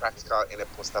very impractical in a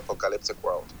post-apocalyptic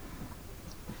world.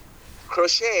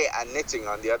 Crochet and knitting,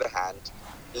 on the other hand,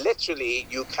 literally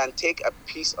you can take a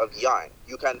piece of yarn.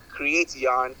 You can create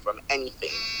yarn from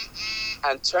anything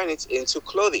and turn it into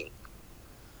clothing.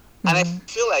 Mm-hmm. And I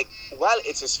feel like while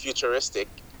it is futuristic,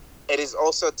 it is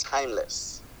also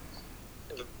timeless.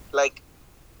 Like,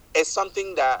 it's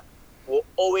something that will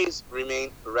always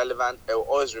remain relevant. It will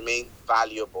always remain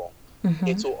valuable. Mm-hmm.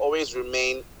 It will always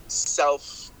remain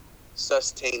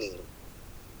self-sustaining.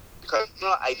 Because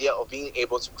the idea of being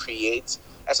able to create,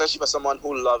 especially for someone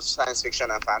who loves science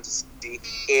fiction and fantasy,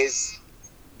 is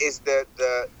the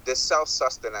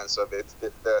self-sustenance of it,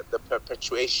 the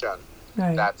perpetuation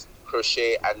that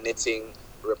crochet and knitting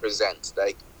represent.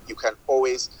 Like, you can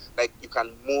always, like, you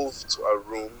can move to a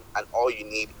room and all you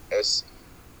need is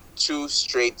two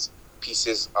straight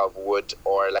pieces of wood,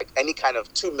 or like any kind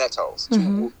of two metals,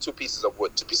 two pieces of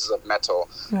wood, two pieces of metal,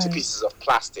 two pieces of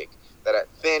plastic that are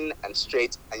thin and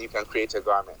straight, and you can create a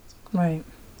garment. Right.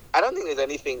 I don't think there's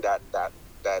anything that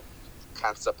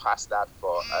can surpass that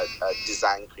for a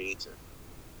design creator.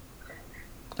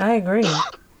 I agree.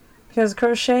 Because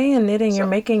crochet and knitting, you're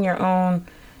making your own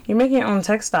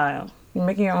textile. You're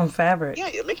making your own fabric. Yeah,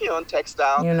 you're making your own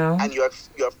textile, you know, and you're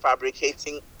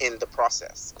fabricating in the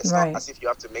process. It's not as if you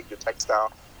have to make your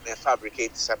textile and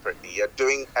fabricate separately. You're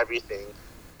doing everything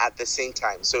at the same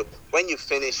time. So when you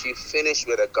finish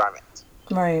with a garment.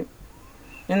 Right.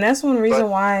 And that's one reason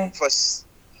why...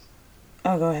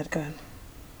 Oh, go ahead.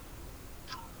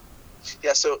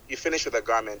 Yeah, so you finish with a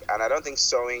garment, and I don't think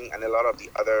sewing and a lot of the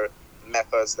other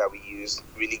methods that we use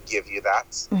really give you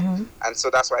that. Mm-hmm. And so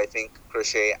that's why I think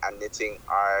crochet and knitting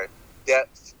they're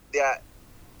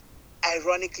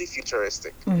ironically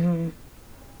futuristic. Mm-hmm.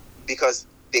 Because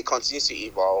they continue to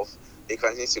evolve, they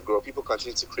continue to grow, people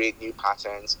continue to create new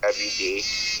patterns every day.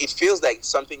 It feels like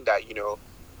something that, you know,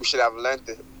 we should have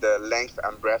learned the length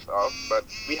and breadth of, but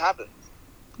we haven't.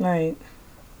 Right.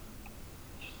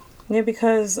 Yeah,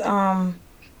 because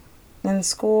in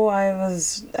school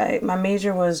my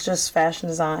major was just fashion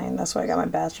design. That's what I got my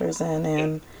bachelor's in.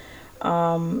 And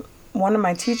one of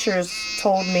my teachers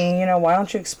told me, you know, why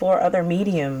don't you explore other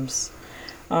mediums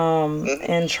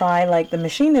and try like the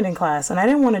machine knitting class. And I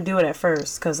didn't want to do it at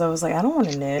first because I was like, I don't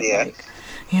want to knit. Yeah. Like,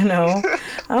 you know,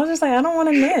 I was just like, I don't want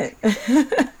to knit.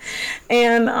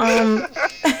 And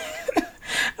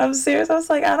I'm serious. I was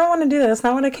like, I don't want to do that. That's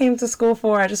not what I came to school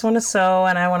for. I just want to sew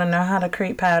and I want to know how to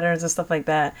create patterns and stuff like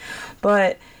that.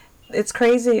 But it's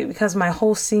crazy because my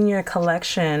whole senior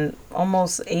collection,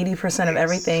 almost 80% of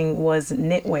everything was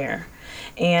knitwear.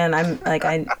 And I'm like,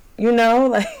 I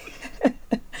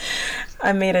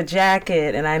made a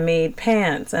jacket and I made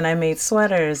pants and I made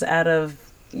sweaters out of,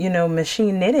 you know,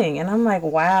 machine knitting. And I'm like,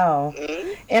 wow.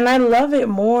 And I love it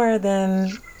more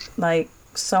than like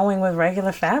sewing with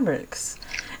regular fabrics.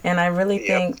 And I really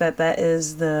think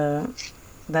that's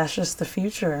just the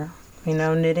future, you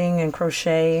know, knitting and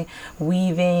crochet,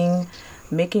 weaving,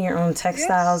 making your own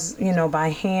textiles, you know, by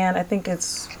hand. I think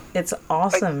it's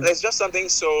awesome. Like, there's just something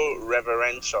so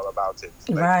reverential about it.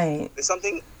 Like, right. There's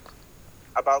something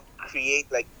about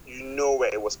like, you know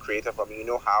where it was created from, you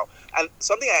know how. And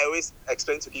something I always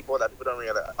explain to people that people don't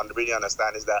really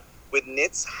understand is that with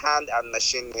knits, hand and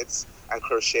machine knits and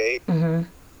crochet,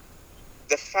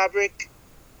 the fabric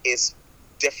is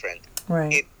different.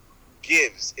 Right.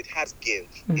 It has give.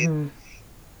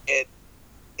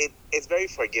 It's very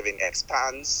forgiving. It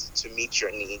expands to meet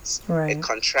your needs. Right. It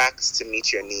contracts to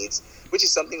meet your needs, which is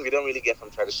something we don't really get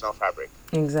from traditional fabric.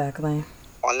 Exactly.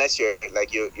 Unless you're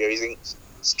using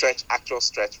actual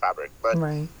stretch fabric. But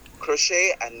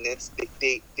crochet and knits,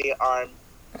 there's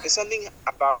something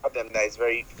about them that is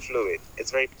very fluid.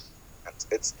 It's very,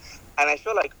 and I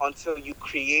feel like until you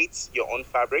create your own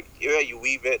fabric, either you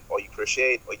weave it or you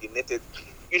crochet it or you knit it,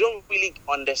 you don't really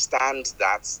understand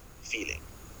that feeling.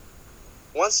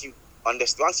 Once you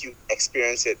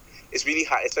experience it, it's really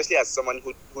hard, especially as someone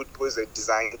who is a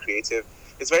design creative.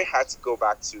 It's very hard to go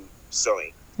back to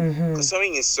sewing. Because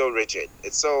sewing is so rigid.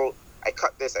 It's so, I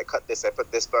cut this, I put this.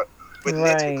 But with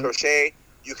knit and crochet,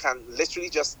 you can literally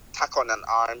just tack on an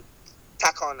arm,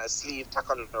 tack on a sleeve, tack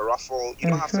on a ruffle. You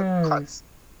don't have to cut.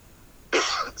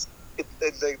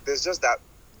 There's just that,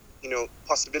 you know,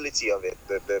 possibility of it,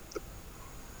 the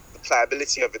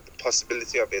pliability of it, the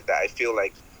possibility of it, that I feel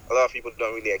like, a lot of people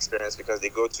don't really experience because they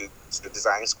go to the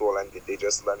design school and they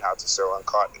just learn how to sew and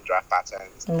cut and draft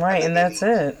patterns. Right, and that's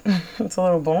it. It's a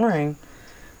little boring.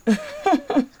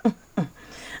 I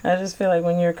just feel like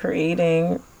when you're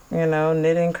creating,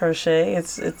 knitting, crochet,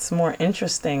 it's more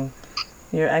interesting.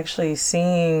 You're actually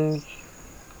seeing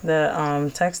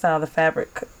the textile, the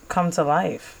fabric come to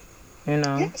life,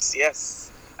 Yes.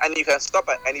 And you can stop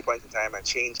at any point in time and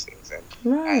change things,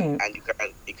 right. and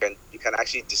you can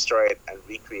actually destroy it and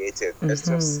recreate it. It's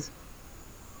just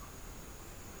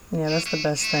that's the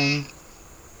best thing.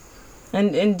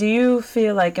 And do you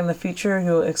feel like in the future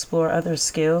you'll explore other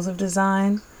skills of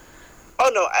design?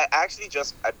 Oh no, I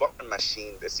bought a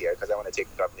machine this year because I want to take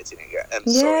up knitting again.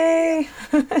 Yay!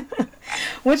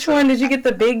 Which one did you get?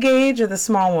 The big gauge or the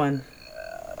small one?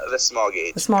 The small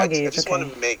gauge. The small gauge. I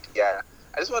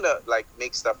just want to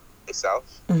make stuff myself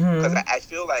because I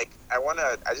feel like I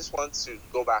just want to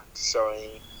go back to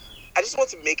sewing. I just want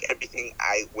to make everything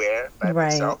I wear by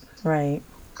myself. Right.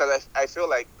 Because I feel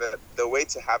like the way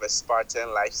to have a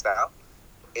Spartan lifestyle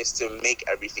is to make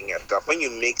everything yourself. When you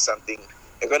make something,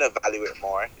 you're going to value it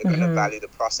more. You're going to value the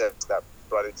process that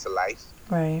brought it to life.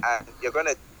 Right. And you're going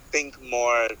to think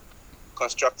more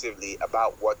constructively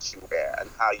about what you wear and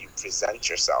how you present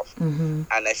yourself. And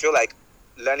I feel like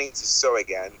learning to sew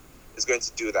again is going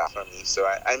to do that for me. So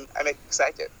I'm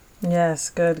excited. Yes,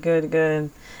 good.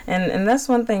 And that's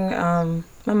one thing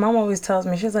my mom always tells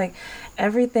me. She's like,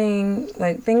 everything,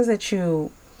 like things that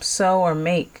you sew or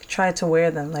make, try to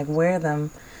wear them. Like wear them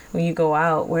when you go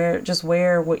out. Just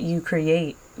wear what you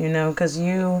create, because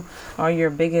you are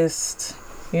your biggest,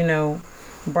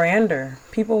 brander.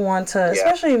 People want to,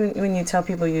 especially when you tell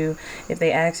people if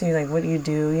they ask you like, what do you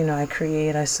do? I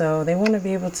create, I sew. They want to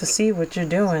be able to see what you're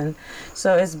doing.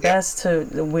 So it's best to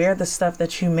wear the stuff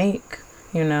that you make,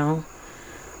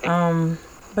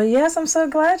 But yes, I'm so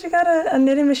glad you got a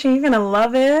knitting machine. You're going to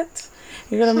love it.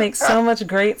 You're going to make so much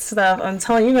great stuff. I'm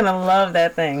telling you, you're going to love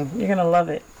that thing. You're going to love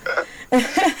it.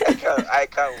 I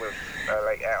can't wait.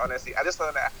 Honestly, I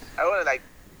want to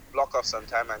block off some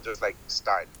time and just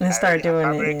start. And start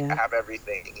doing it. I have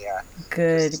everything. Yeah.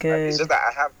 Good. It's just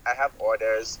that I have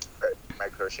orders for my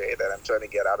crochet that I'm trying to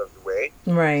get out of the way.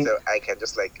 Right. So I can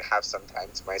just have some time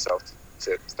to myself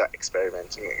to start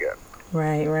experimenting again.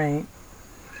 Right.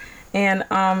 And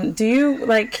do you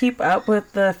keep up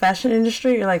with the fashion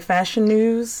industry or fashion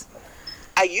news?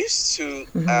 I used to,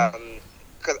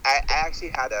 because I actually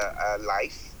had a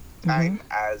lifetime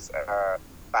as a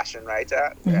fashion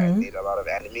writer where I made a lot of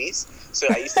enemies. So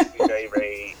I used to be very,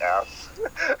 very,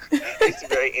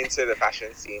 very into the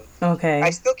fashion scene. Okay.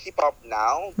 I still keep up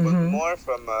now, but more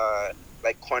from a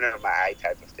corner of my eye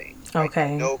type of thing.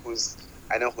 Okay. I know who's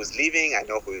leaving. I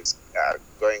know who's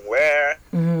going where.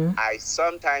 I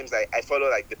sometimes I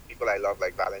follow the people I love,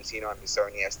 like Valentino and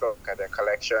Missoni. I still look at their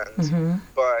collections,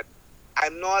 but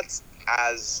I'm not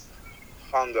as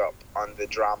hung up on the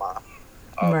drama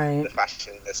of the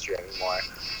fashion industry anymore.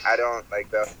 I don't like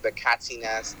the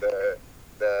cattiness, the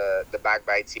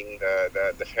backbiting,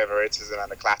 the favoritism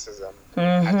and the classism.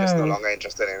 I'm just no longer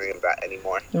interested in any of that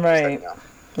anymore. Right.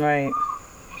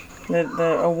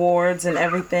 The awards and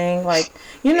everything, the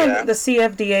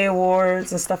CFDA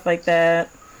awards and stuff like that.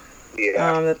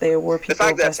 Yeah. That they award people the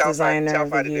fact best that designer of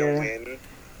the year. Didn't win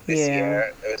this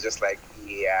year, it was just what are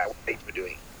you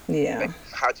doing? Yeah.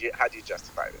 How do you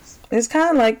justify this? It's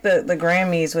kind of like the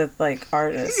Grammys with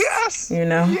artists. Yes.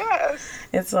 Yes.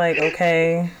 It's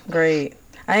okay, great.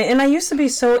 I used to be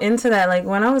so into that.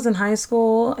 When I was in high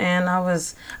school and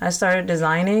I started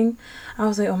designing, I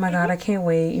was like, oh my God, I can't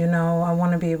wait. I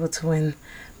want to be able to win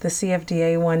the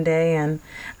CFDA one day. And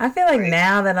I feel like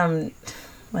now that I'm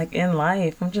in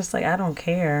life, I'm just I don't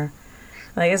care.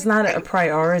 It's not a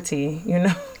priority,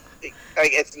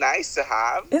 it's nice to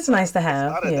have. It's nice to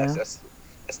have. It's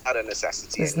not a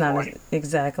necessity. It's anymore. Not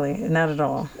exactly, not at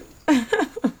all.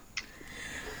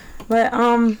 But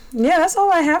that's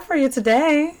all I have for you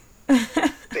today.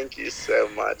 Thank you so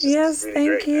much. Yes, really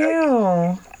thank great.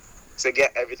 you. To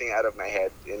get everything out of my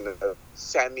head in the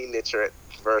semi-literate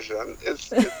version,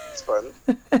 it's fun.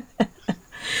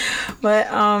 But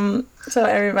so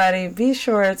everybody, be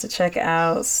sure to check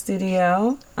out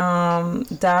studio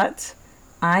dot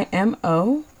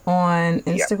IMO on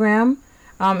Instagram.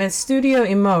 Yep. It's Studio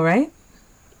Imo, right?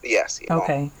 Yes. Imo.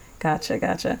 Okay,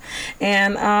 gotcha.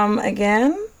 And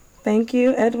again, thank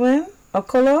you, Edwin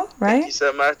Okolo, right? Thank you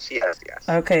so much. Yes.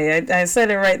 Okay, I said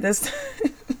it right this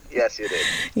time. Yes, you did.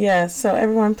 Yes, so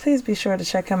everyone, please be sure to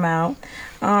check him out.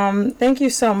 Thank you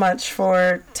so much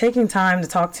for taking time to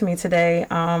talk to me today.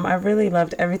 I really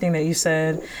loved everything that you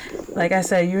said. Like I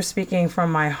said, you're speaking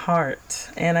from my heart,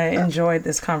 and I enjoyed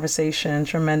this conversation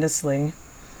tremendously.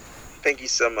 Thank you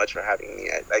so much for having me.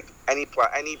 Like any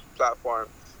platform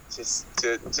to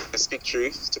speak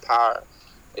truth to power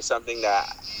is something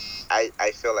that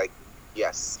I feel like,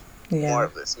 yes, more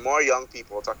of this, more young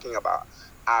people talking about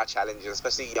our challenges,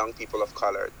 especially young people of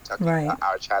color talking about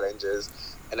our challenges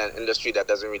in an industry that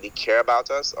doesn't really care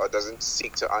about us or doesn't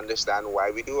seek to understand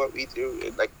why we do what we do.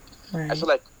 I feel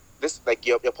like this, like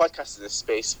your podcast is a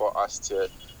space for us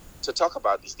to talk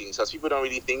about these things, because people don't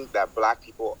really think that Black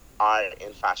people are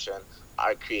in fashion,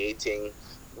 are creating,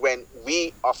 when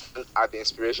we often are the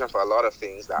inspiration for a lot of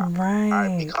things that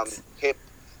are become hip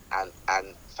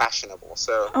and fashionable.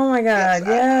 So oh my God,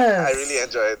 yes. I really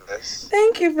enjoyed this.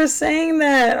 Thank you for saying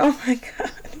that. Oh my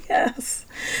God, yes.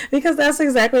 Because that's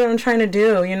exactly what I'm trying to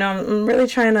do. You know, I'm really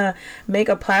trying to make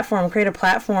a platform, create a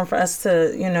platform for us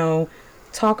to, you know,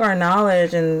 talk our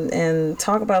knowledge and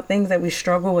talk about things that we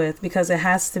struggle with, because it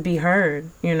has to be heard,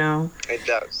 you know. It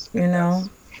does. You know.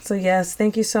 So yes,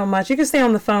 thank you so much. You can stay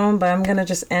on the phone, but I'm going to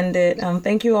just end it.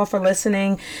 Thank you all for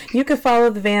listening. You can follow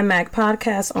the Van Mac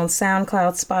podcast on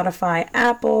SoundCloud, Spotify,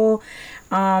 Apple.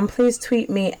 Please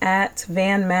tweet me at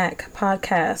Van Mac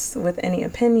podcast with any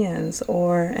opinions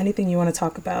or anything you want to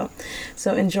talk about.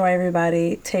 So enjoy,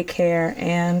 everybody. Take care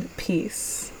and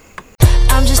peace.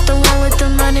 I'm just the one with the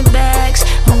money bags,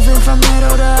 moving from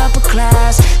middle to upper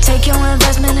class. Take your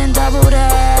investment and double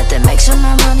that, then make some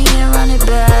more money and run it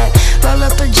back. Roll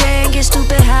up a J and get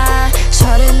stupid high. It's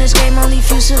hard in this game, only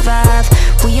few survive.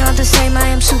 We aren't the same, I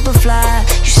am super fly.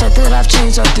 You said that I've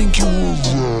changed, I think you were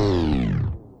wrong.